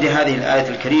فوائد هذه الآية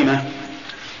الكريمة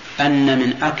أن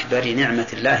من أكبر نعمة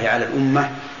الله على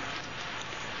الأمة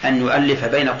أن يؤلف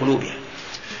بين قلوبها،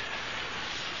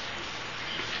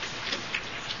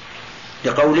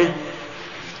 لقوله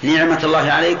نعمة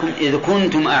الله عليكم إذ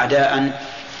كنتم أعداء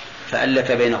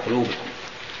فألف بين قلوبكم.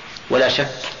 ولا شك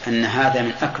أن هذا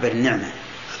من أكبر النعمة،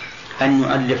 أن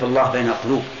يؤلف الله بين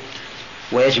القلوب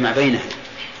ويجمع بينها،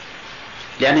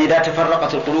 لأن إذا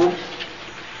تفرقت القلوب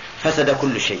فسد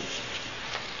كل شيء.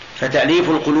 فتأليف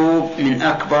القلوب من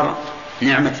أكبر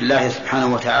نعمة الله سبحانه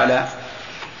وتعالى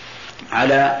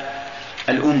على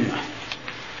الأمة،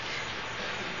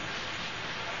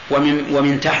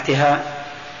 ومن تحتها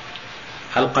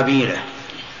القبيلة،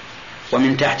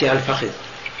 ومن تحتها الفخذ،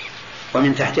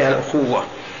 ومن تحتها الأخوة.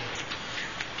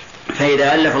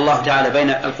 فإذا ألف الله تعالى بين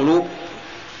القلوب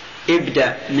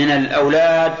ابدأ من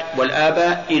الأولاد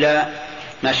والآباء إلى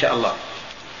ما شاء الله،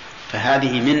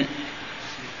 فهذه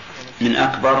من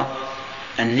أكبر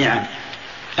النعم.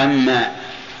 أما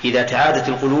إذا تعادت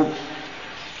القلوب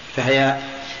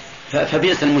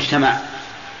فبئس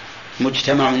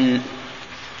مجتمع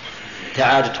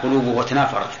تعادت قلوبه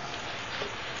وتنافرت.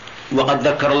 وقد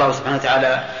ذكر الله سبحانه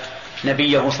وتعالى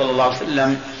نبيه صلى الله عليه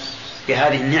وسلم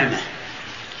بهذه النعمة،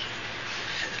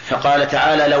 فقال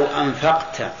تعالى: لو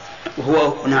أنفقت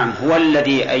هو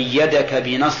الذي أيدك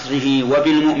بنصره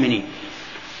وبالمؤمنين،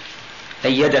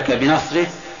 أيدك بنصره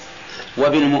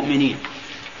وبالمؤمنين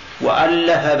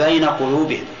وألف بين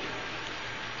قلوبهم.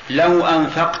 لو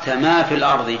أنفقت ما في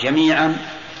الأرض جميعا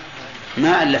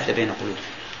ما ألفت بين قلوبهم.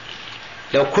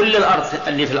 لو كل الأرض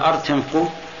اللي في الأرض تنفقه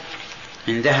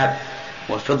من ذهب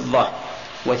وفضة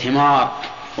وثمار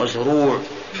وزروع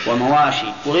ومواشي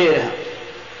وغيرها،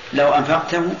 لو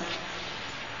أنفقته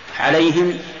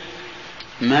عليهم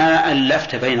ما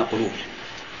ألفت بين قلوبهم،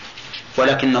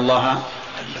 ولكن الله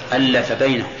ألف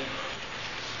بينهم.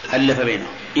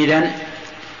 إذن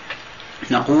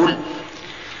نقول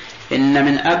إن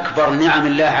من أكبر نعم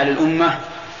الله على الأمة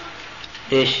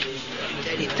إيش؟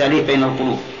 التأليف بين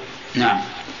القلوب. نعم.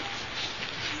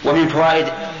 ومن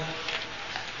فوائد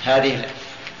هذه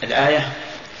الآية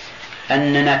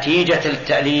أن نتيجة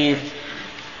التأليف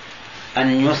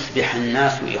أن يصبح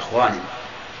الناس إخوانا،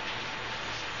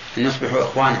 أن يصبحوا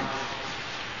إخوانا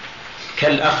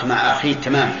كالأخ مع أخيه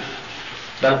تماما.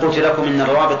 بل قلت لكم إن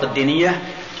الروابط الدينية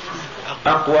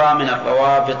أقوى من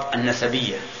الروابط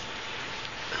النسبية.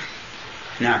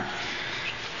 نعم.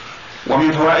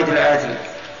 ومن فوائد الآية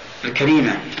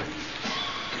الكريمة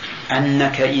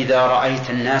أنك إذا رأيت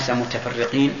الناس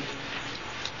متفرقين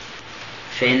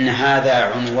فإن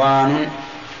هذا عنوان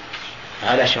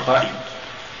على شقائهم،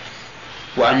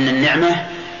 وأن النعمة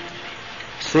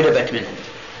سلبت منهم.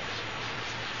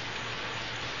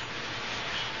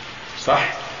 صح؟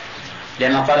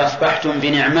 لأنه قال: أصبحتم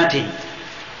بنعمته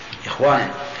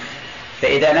إخوانا.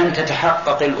 فإذا لم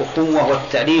تتحقق الأخوة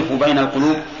والتأليف بين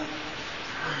القلوب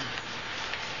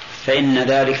فإن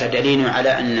ذلك دليل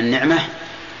على أن النعمة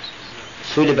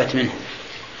سلبت منه.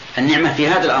 النعمة في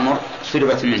هذا الأمر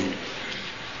سلبت منه.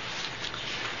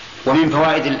 ومن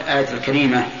فوائد الآية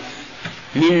الكريمة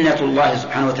منة الله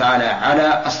سبحانه وتعالى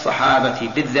على الصحابة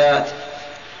بالذات،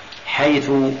 حيث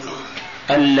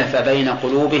ألف بين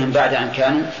قلوبهم بعد أن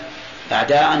كانوا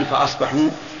أعداء فأصبحوا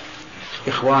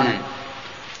إخوانا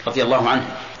رضي الله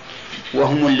عنهم،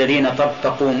 وهم الذين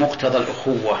طبقوا مقتضى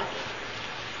الأخوة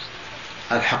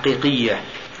الحقيقية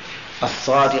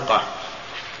الصادقة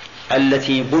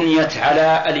التي بنيت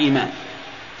على الإيمان،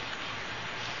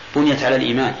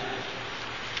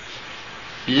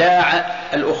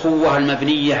 لا الأخوة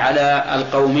المبنية على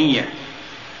القومية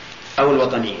أو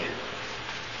الوطنية.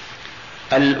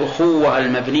 الأخوة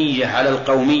المبنية على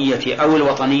القومية أو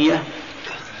الوطنية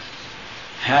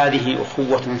هذه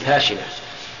أخوة فاشلة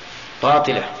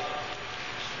باطلة،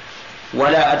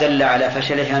 ولا أدل على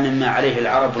فشلها مما عليه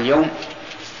العرب اليوم،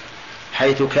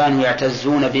 حيث كانوا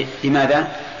يعتزون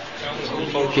بماذا؟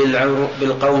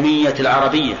 بالقومية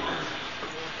العربية،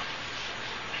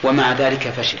 ومع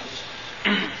ذلك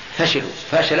فشلوا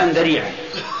فشلا ذريعا.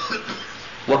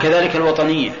 وكذلك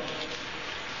الوطنية،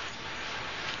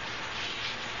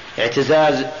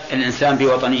 اعتزاز الإنسان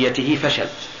بوطنيته فشل.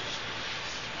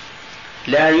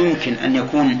 لا يمكن أن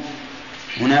يكون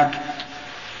هناك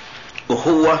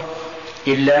أخوة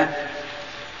إلا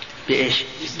بإيش؟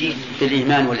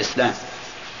 بالإيمان والإسلام.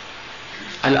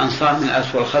 الأنصار من الأوس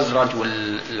والخزرج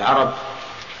والعرب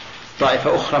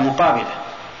طائفة أخرى مقابلة،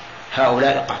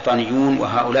 هؤلاء قحطانيون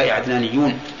وهؤلاء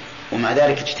عدنانيون، ومع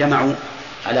ذلك اجتمعوا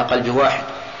على قلب واحد.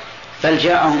 بل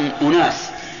جاءهم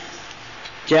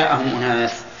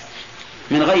أناس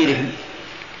من غيرهم.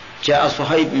 جاء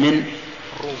صهيب من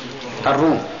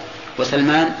الروم،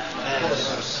 وسلمان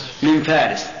من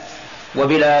فارس،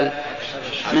 وبلال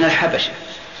من الحبشة،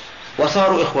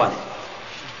 وصاروا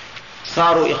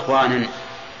إخوانا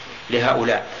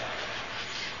لهؤلاء.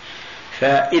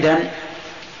 فإذا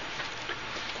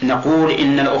نقول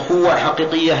إن الأخوة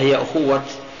الحقيقية هي أخوة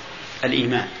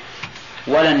الإيمان،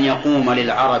 ولن يقوم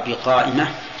للعرب قائمة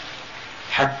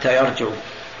حتى يرجعوا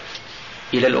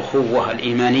إلى الأخوة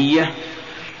الإيمانية،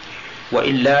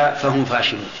 وإلا فهم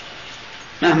فاشلون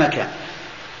مهما كان.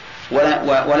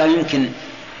 ولا يمكن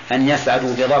أن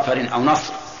يسعدوا بظفر أو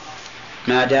نصر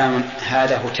ما دام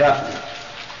هذا هتاف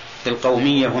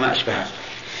بالقومية وما أشبهها.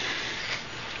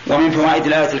 ومن فوائد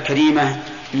الآية الكريمة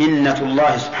منة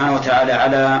الله سبحانه وتعالى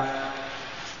على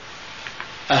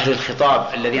أهل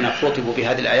الخطاب الذين خطبوا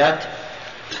بهذه الآيات،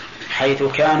 حيث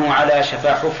كانوا على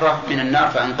شفا حفرة من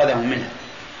النار فأنقذهم منها،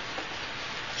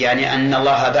 يعني أن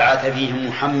الله بعث فيهم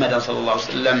محمدا صلى الله عليه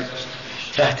وسلم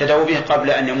فاهتدوا به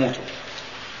قبل أن يموتوا.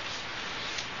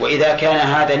 وإذا كان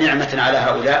هذا نعمة على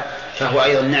هؤلاء فهو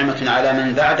أيضا نعمة على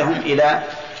من بعدهم إلى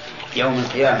يوم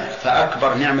القيامة.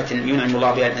 فأكبر نعمة ينعم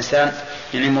الله بها الإنسان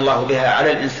ينعم الله بها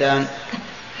على الإنسان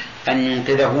أن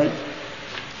ينقذه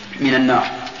من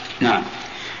النار. نعم.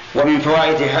 ومن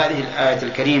فوائد هذه الآية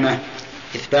الكريمة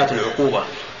إثبات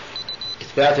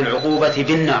العقوبة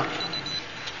بالنار،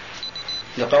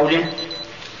 لقوله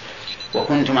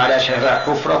وكنتم على شفا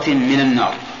حفرة من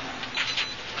النار.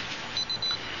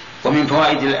 ومن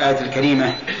فوائد الآية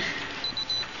الكريمة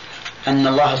أن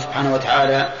الله سبحانه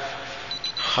وتعالى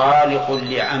خالق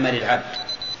لعمل العبد،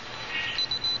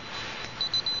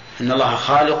 أن الله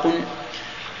خالق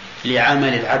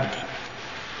لعمل العبد.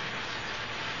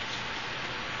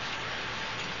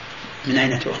 من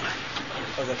أين تؤخذ؟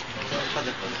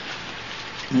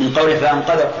 من قوله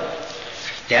فأنقذكم،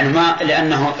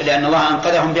 لأن الله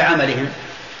أنقذهم بعملهم،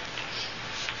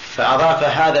 فأضاف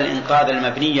هذا الإنقاذ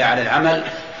المبني على العمل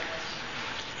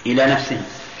إلى نفسه،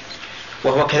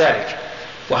 وهو كذلك.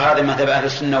 وهذا مذهب أهل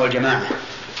السنة والجماعة،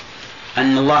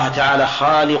 أن الله تعالى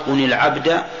خالق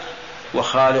العبد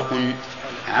وخالق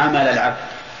عمل العبد.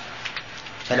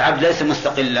 فالعبد ليس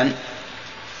مستقلا،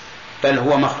 بل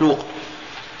هو مخلوق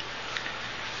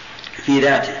في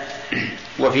ذاته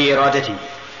وفي إرادته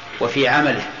وفي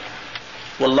عمله.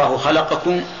 والله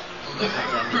خلقكم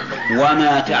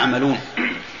وما تعملون،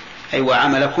 أي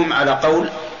وعملكم على قول،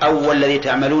 أو والذي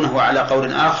تعملونه على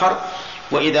قول آخر.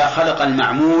 وإذا خلق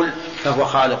المعمول فهو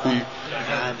خالق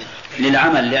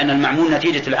للعمل، لأن المعمول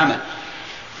نتيجة العمل.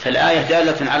 فالآية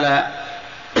دالة على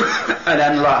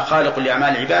أن الله خالق لأعمال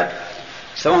العباد،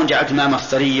 سواء جعلت ما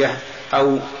مصدرية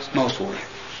أو موصولة.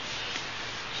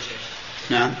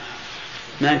 نعم.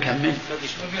 ما نكمل.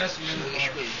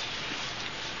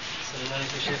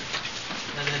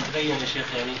 هذا يتبين يا شيخ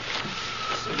يعني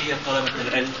مسؤولية طلبة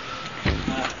العلم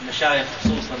مشايخ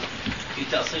خصوصا في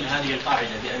تأصيل هذه القاعدة،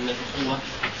 بأن الأخوة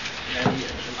يعني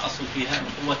الأصل فيها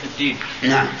أخوة الدين،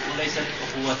 نعم، وليست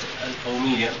أخوة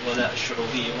القومية ولا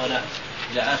الشعوبية ولا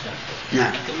إلى آخره.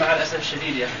 نعم. لكن مع الأسف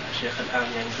الشديد يا شيخ الآن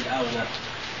يعني في الآونة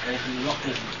يعني في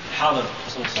الوقت الحاضر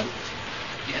خصوصا،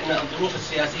 لأن الظروف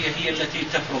السياسية هي التي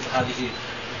تفرض هذه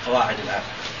القواعد الآن.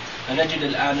 فنجد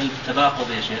الآن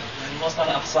التباقض يا شيخ، يعني وصل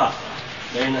أقصى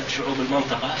بين شعوب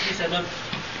المنطقة بسبب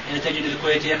يعني تجد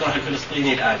الكويتي يكره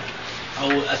الفلسطيني الآن،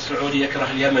 أو السعودي يكره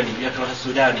اليمني يكره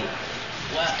السوداني.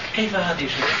 وكيف هذه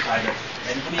الشيء القاعدة؟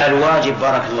 يعني الواجب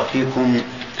بارك الله فيكم،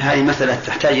 هذه مسألة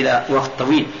تحتاج إلى وقت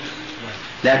طويل،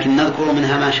 لكن نذكر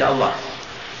منها ما شاء الله.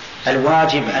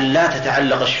 الواجب أن لا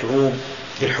تتعلق الشعوب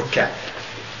بالحكام.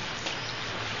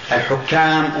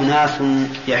 الحكام أناس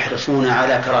يحرصون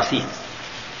على كراسيهم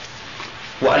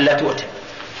وأن لا تؤتى.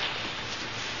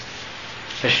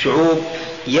 فالشعوب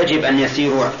يجب أن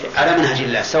يسيروا على منهج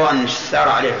الله، سواء سار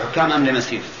عليه الحكام أم لم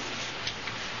يسيروا.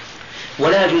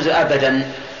 ولا يجوز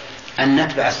أبدا أن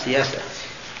نتبع السياسة،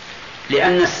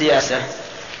 لأن السياسة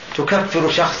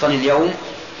تكفر شخصا اليوم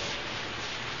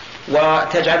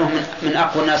وتجعله من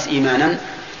أقوى الناس إيمانا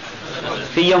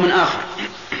في يوم آخر،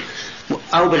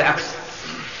 أو بالعكس.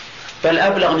 بل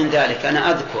أبلغ من ذلك،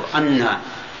 أنا أذكر أن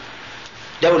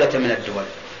دولة من الدول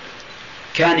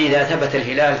كان إذا ثبت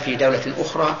الهلال في دولة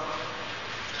أخرى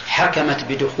حكمت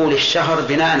بدخول الشهر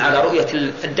بناء على رؤية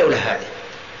الدولة هذه.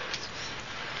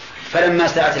 فلما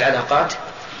ساءت العلاقات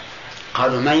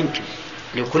قالوا ما يمكن،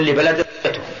 لكل بلد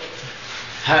رؤيته،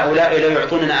 هؤلاء لا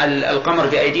يعطوننا القمر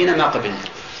بأيدينا ما قبلنا.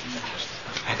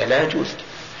 هذا لا يجوز.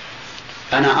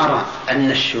 أنا أرى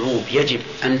أن الشعوب يجب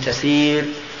أن تسير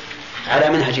على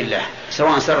منهج الله،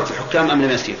 سواء سارت الحكام أم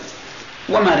لم يسير،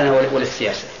 وما لنا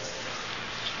وللسياسة.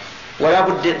 ولا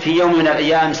بد في يوم من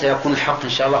الأيام سيكون الحق إن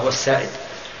شاء الله والسائد،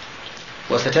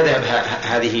 وستذهب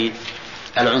هذه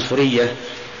العنصرية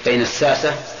بين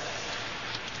الساسة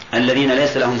الذين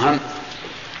ليس لهم هم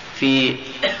في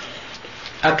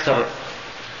أكثر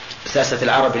ساسة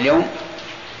العرب اليوم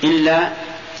إلا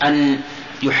أن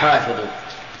يحافظوا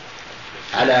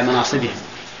على مناصبهم.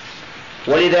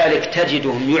 ولذلك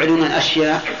تجدهم يعلنون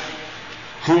أشياء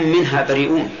هم منها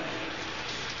بريئون،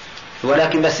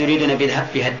 ولكن بس يريدون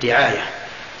بها الدعاية،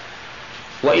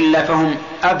 وإلا فهم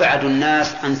أبعد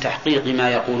الناس عن تحقيق ما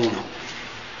يقولونه.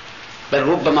 بل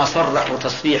ربما صرحوا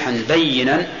تصريحا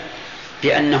بينا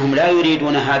بأنهم لا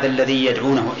يريدون هذا الذي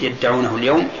يدعونه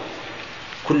اليوم،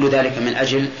 كل ذلك من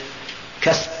أجل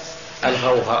كسب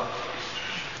الغوغاء.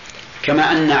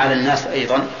 كما أن على الناس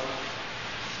أيضا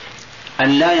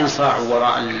أن لا ينصاعوا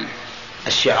وراء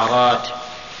الشعارات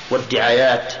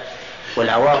والدعايات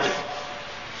والعواطف،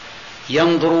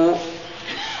 ينظروا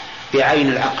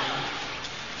بعين العقل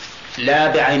لا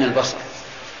بعين البصر،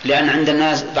 لأن عند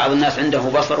الناس بعض الناس عنده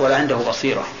بصر ولا عنده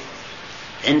بصيرة،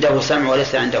 عنده سمع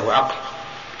وليس عنده عقل.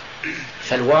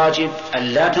 فالواجب أن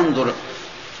لا تنظر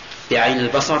بعين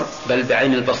البصر بل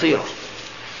بعين البصيرة،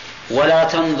 ولا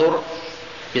تنظر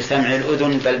بسمع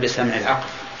الأذن بل بسمع العقل،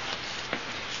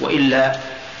 وإلا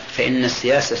فإن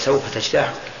السياسة سوف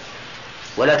تجتاحك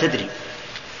ولا تدري.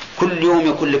 كل يوم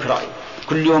يكون لك رأي،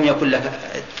 كل يوم يكون لك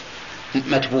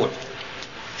متبوع.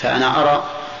 فأنا أرى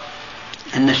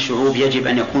أن الشعوب يجب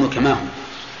أن يكونوا كما هم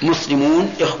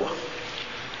مسلمون إخوة،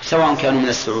 سواء كانوا من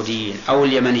السعوديين أو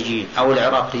اليمنيين أو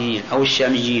العراقيين أو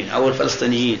الشاميين أو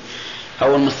الفلسطينيين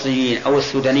أو المصريين أو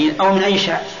السودانيين أو من أي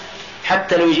شعب.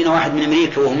 حتى لو يجينا واحد من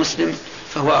أمريكا وهو مسلم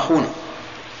فهو أخونا،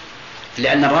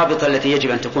 لأن الرابطة التي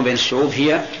يجب أن تكون بين الشعوب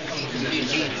هي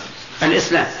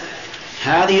الإسلام،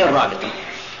 هذه الرابطة.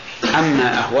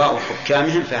 أما أهواء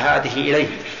حكامهم فهذه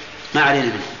إليهم، ما علينا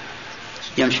منهم،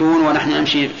 يمشون ونحن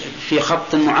نمشي في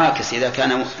خط معاكس إذا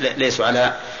كانوا ليسوا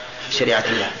على شريعة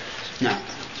الله. نعم.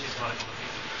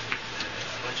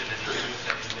 الرجل الذي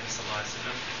كان يؤتى النبي صلى الله عليه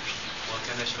وسلم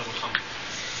وكان يشرب الخمر،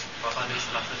 فقال عليه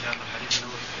الصلاة والسلام في هذا الحديث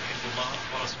أنه يحب الله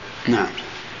ورسوله. نعم.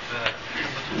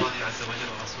 فمحبة الله عز وجل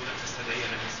ورسوله تستدعي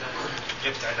أن الإنسان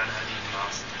يبتعد عن هذه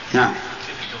المعاصي. نعم.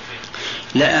 كيف التوفيق؟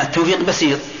 لا، التوفيق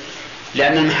بسيط،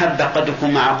 لأن المحبة قد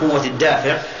تكون مع قوة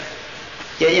الدافع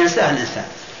ينساها الإنسان،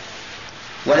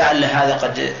 ولعل هذا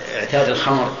قد اعتاد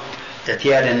الخمر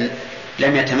اعتيادا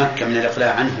لم يتمكن من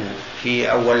الإقلاع عنه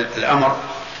في أول الأمر،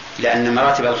 لأن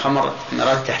مراتب الخمر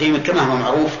مراتب التحريم كما هو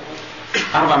معروف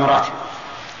 4 مراتب: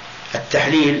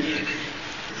 التحليل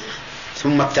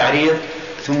ثم التعريض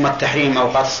ثم التحريم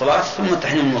أوقات الصلاة ثم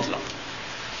التحريم المطلق.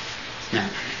 نعم.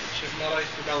 شيخ، ما رأيك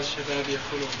في بعض الشباب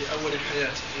يكون في أول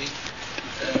حياته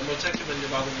مرتكبا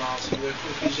لبعض المعاصي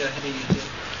ويكون في جاهليته،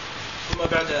 ثم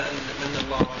بعد أن من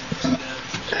الله على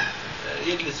الإسلام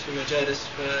يجلس في مجالس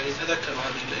فيتذكر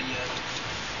هذه الأيام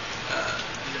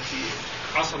التي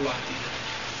عصى الله فيها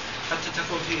حتى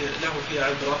تكون له فيها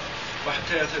عبرة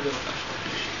وحتى يعتبر الأخر؟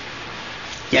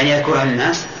 يعني يذكرها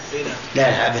الناس؟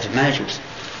 لا أبدا، ما يجوز.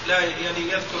 لا، يعني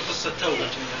يذكر قصة توبة.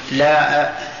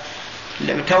 لا،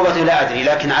 توبة لا أدري،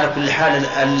 لكن على كل حال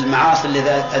المعاصي اللي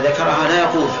ذكرها لا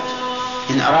يقولها.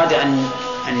 إن أراد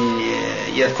أن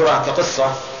يذكرها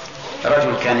كقصة،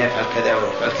 رجل كان يفعل كذا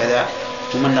ويفعل كذا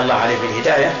ومن الله عليه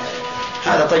بالهداية،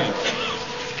 هذا طيب.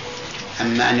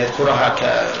 أما أن يذكرها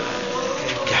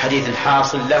كحديث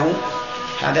حاصل له،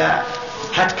 هذا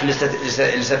هتك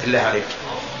لستر الله عليه.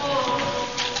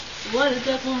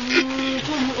 ولتكن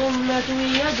منكم أمة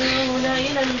يدعون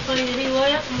إلى الخير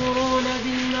ويأمرون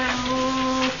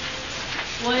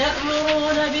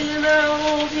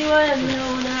بالمعروف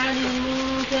وينهون عن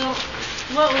المنكر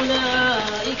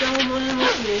وأولئك هم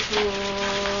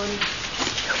المفلحون.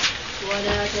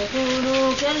 ولا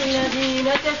تكونوا كالذين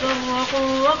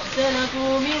تفرقوا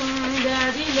واختلفوا من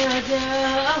بعد ما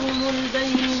جاءهم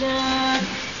البينات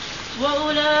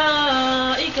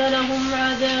وأولئك لهم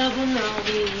عذاب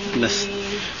عظيم. بس.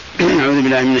 أعوذ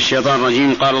بالله من الشيطان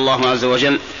الرجيم. قال الله عز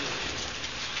وجل: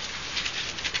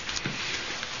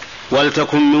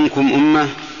 ولتكن منكم أمة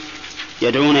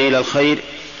يدعون إلى الخير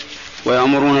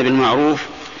ويأمرون بالمعروف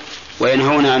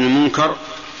وينهون عن المنكر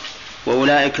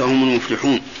وأولئك هم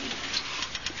المفلحون.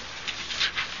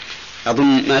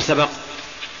 أظن ما سبق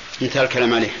انتهى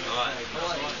الكلام عليه.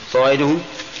 فوائده.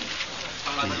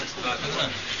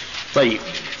 طيب،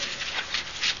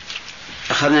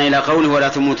 أخذنا إلى قوله: ولا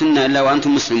تموتن إلا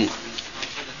وأنتم مسلمون.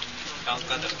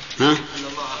 ها؟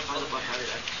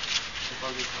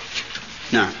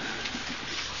 نعم.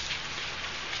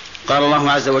 قال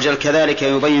الله عز وجل: كذلك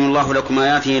يبين الله لكم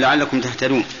آياته لعلكم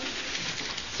تهتدون.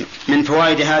 من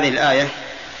فوائد هذه الآية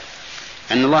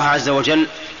أن الله عز وجل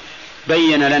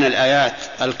بين لنا الآيات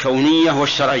الكونية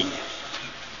والشرعية.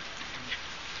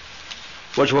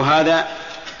 وجه هذا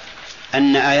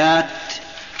أن آيات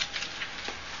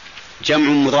جمع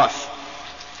مضاف،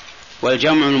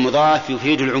 والجمع المضاف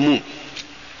يفيد العموم،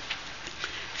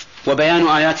 وبيان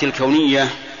آيات الكونية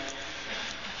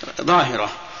ظاهرة.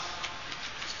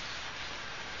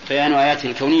 بيان آيات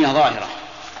الكونية ظاهرة: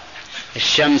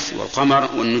 الشمس والقمر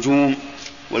والنجوم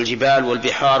والجبال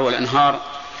والبحار والأنهار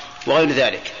وغير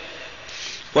ذلك.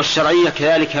 والشرعية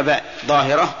كذلك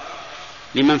ظاهرة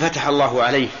لمن فتح الله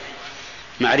عليه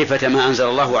معرفة ما أنزل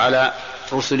الله على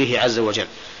رسله عز وجل.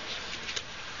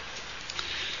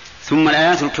 ثم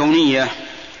الآيات الكونية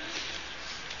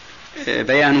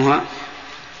بيانها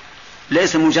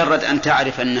ليس مجرد أن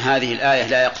تعرف أن هذه الآية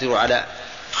لا يقدر على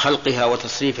خلقها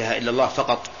وتصريفها إلا الله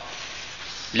فقط،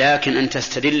 لكن أن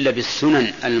تستدل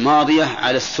بالسنن الماضية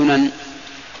على السنن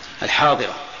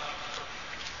الحاضرة.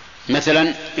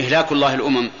 مثلا إهلاك الله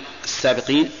الأمم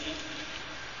السابقين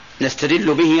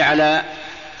نستدل به على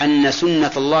أن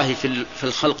سنة الله في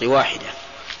الخلق واحدة،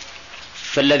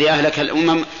 فالذي أهلك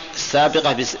الأمم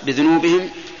السابقة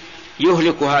بذنوبهم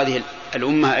يهلك هذه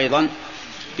الأمة أيضا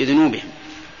بذنوبهم،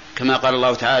 كما قال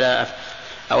الله تعالى: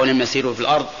 أولم يسيروا في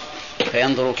الأرض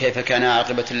فينظروا كيف كان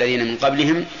عاقبة الذين من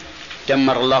قبلهم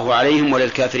دمر الله عليهم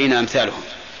وللكافرين أمثالهم.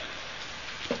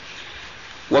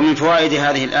 ومن فوائد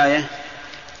هذه الآية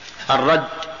الرد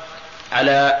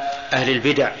على أهل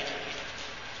البدع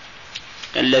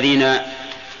الذين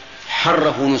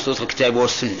حرفوا نصوص الكتاب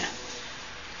والسنة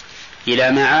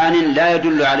إلى معان لا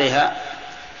يدل عليها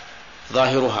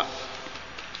ظاهرها.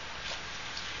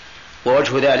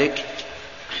 ووجه ذلك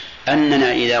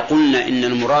أننا إذا قلنا إن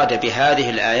المراد بهذه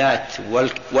الآيات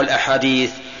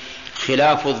والأحاديث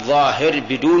خلاف الظاهر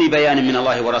بدون بيان من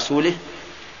الله ورسوله،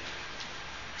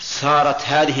 صارت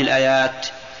هذه الآيات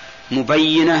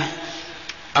مبينة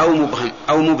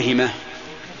أو مبهمة.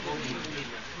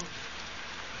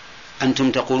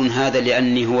 أنتم تقولون هذا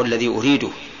لأني هو الذي أريده،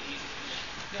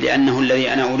 لأنه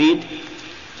الذي أنا أريد،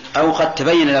 أو قد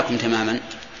تبين لكم تماما.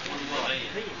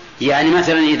 يعني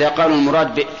مثلا إذا قالوا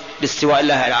المراد باستواء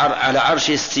الله على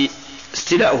عرش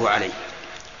استيلاؤه عليه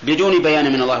بدون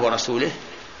بيان من الله ورسوله،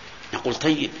 نقول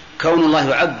طيب، كون الله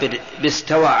يعبر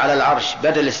باستوى على العرش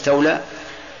بدل استولى،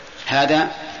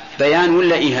 هذا بيان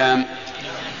ولا إيهام؟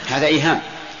 هذا إيهام.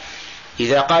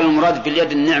 إذا قال المراد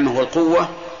باليد النعمة والقوة،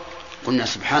 قلنا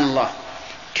سبحان الله،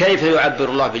 كيف يعبر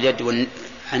الله باليد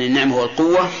عن النعمة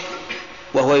والقوة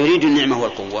وهو يريد النعمة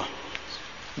والقوة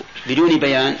بدون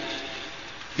بيان؟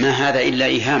 ما هذا إلا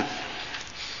إيهام.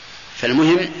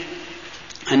 فالمهم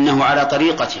أنه على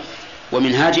طريقة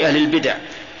ومنهاج أهل البدع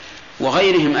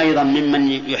وغيرهم أيضا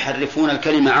ممن يحرفون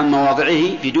الكلمة عن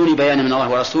مواضعه بدون بيان من الله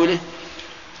ورسوله،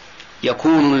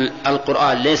 يكون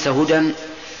القرآن ليس هدى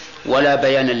ولا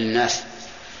بيان للناس،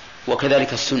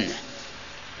 وكذلك السنة،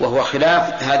 وهو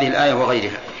خلاف هذه الآية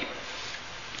وغيرها.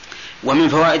 ومن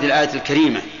فوائد الآية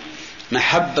الكريمة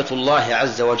محبة الله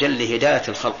عز وجل لهداية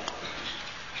الخلق،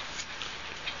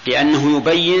 لأنه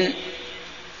يبين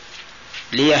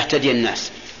ليهتدي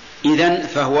الناس، إذن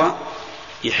فهو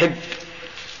يحب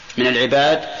من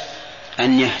العباد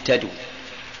أن يهتدوا.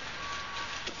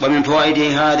 ومن فوائد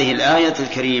هذه الآية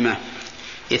الكريمة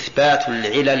إثبات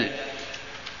العلل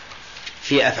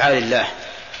في أفعال الله.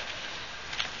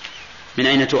 من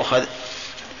أين تؤخذ؟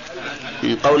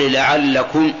 من قول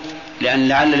لعلكم، لأن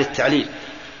لعل للتعليل،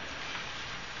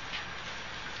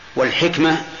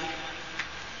 والحكمة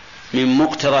من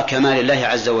مقتضى كمال الله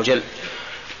عز وجل،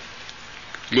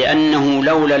 لأنه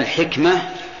لولا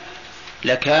الحكمة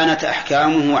لكانت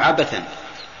أحكامه عبثا،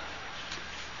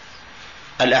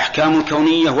 الأحكام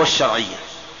الكونية والشرعية،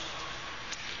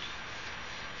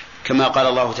 كما قال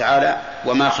الله تعالى: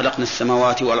 وما خلقنا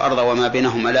السماوات والأرض وما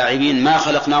بينهما لاعبين ما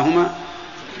خلقناهما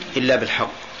إلا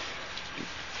بالحق.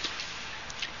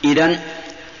 إذن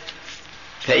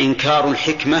فإنكار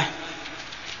الحكمة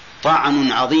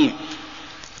طعن عظيم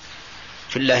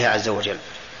في الله عز وجل.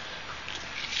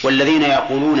 والذين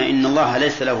يقولون إن الله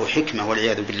ليس له حكمة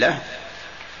والعياذ بالله،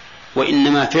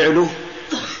 وإنما فعله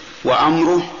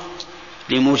وأمره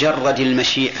لمجرد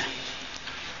المشيئة،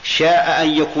 شاء أن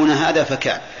يكون هذا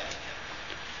فكان،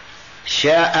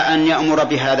 شاء أن يأمر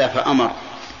بهذا فأمر،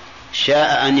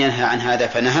 شاء أن ينهى عن هذا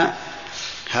فنهى،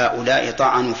 هؤلاء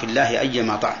طعنوا في الله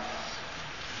أيما طعن،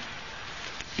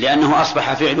 لأنه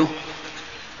أصبح فعله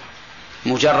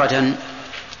مجردا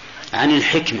عن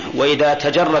الحكمة، وإذا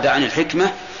تجرد عن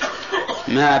الحكمة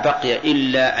ما بقي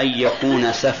إلا أن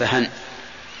يكون سفها،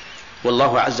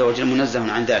 والله عز وجل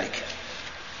منزه عن ذلك.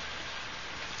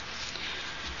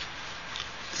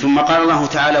 ثم قال الله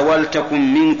تعالى: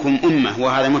 ولتكن منكم أمة،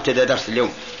 وهذا مبتدأ درس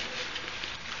اليوم.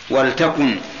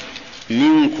 ولتكن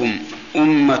منكم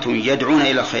أمة يدعون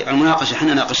إلى الخير. المناقشة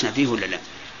احنا ناقشنا فيه ولا لا؟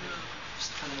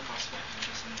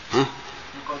 ها؟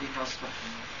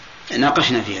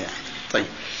 ناقشنا فيها. طيب،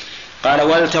 قال: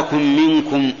 ولتكن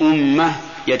منكم أمة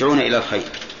يدعون إلى الخير.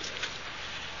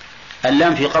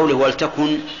 اللام في قوله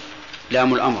ولتكن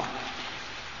لام الأمر،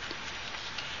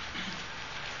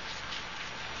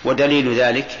 ودليل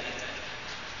ذلك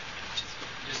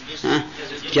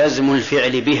جزم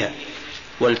الفعل بها،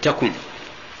 ولتكن،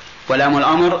 ولام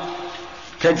الأمر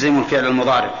تجزم الفعل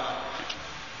المضارع.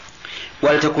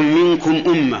 ولتكن منكم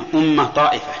أمة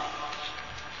طائفة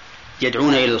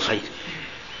يدعون إلى الخير.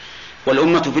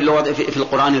 والأمة في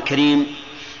القرآن الكريم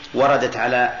وردت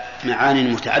على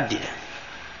معان متعددة،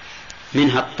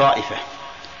 منها الطائفة،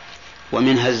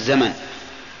 ومنها الزمن،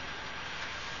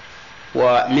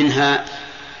 ومنها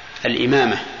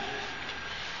الإمامة،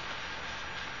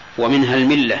 ومنها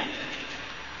الملة.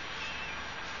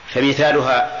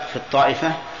 فمثالها في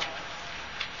الطائفة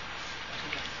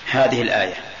هذه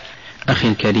الآية. أخي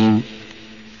الكريم،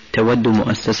 تود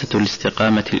مؤسسة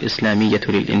الاستقامة الإسلامية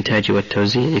للإنتاج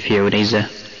والتوزيع في عنيزة،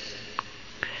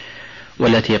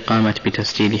 والتي قامت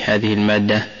بتسجيل هذه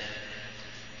المادة،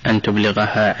 أن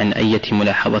تبلغها عن أي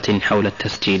ملاحظة حول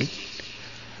التسجيل،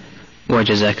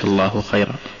 وجزاك الله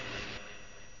خيرا.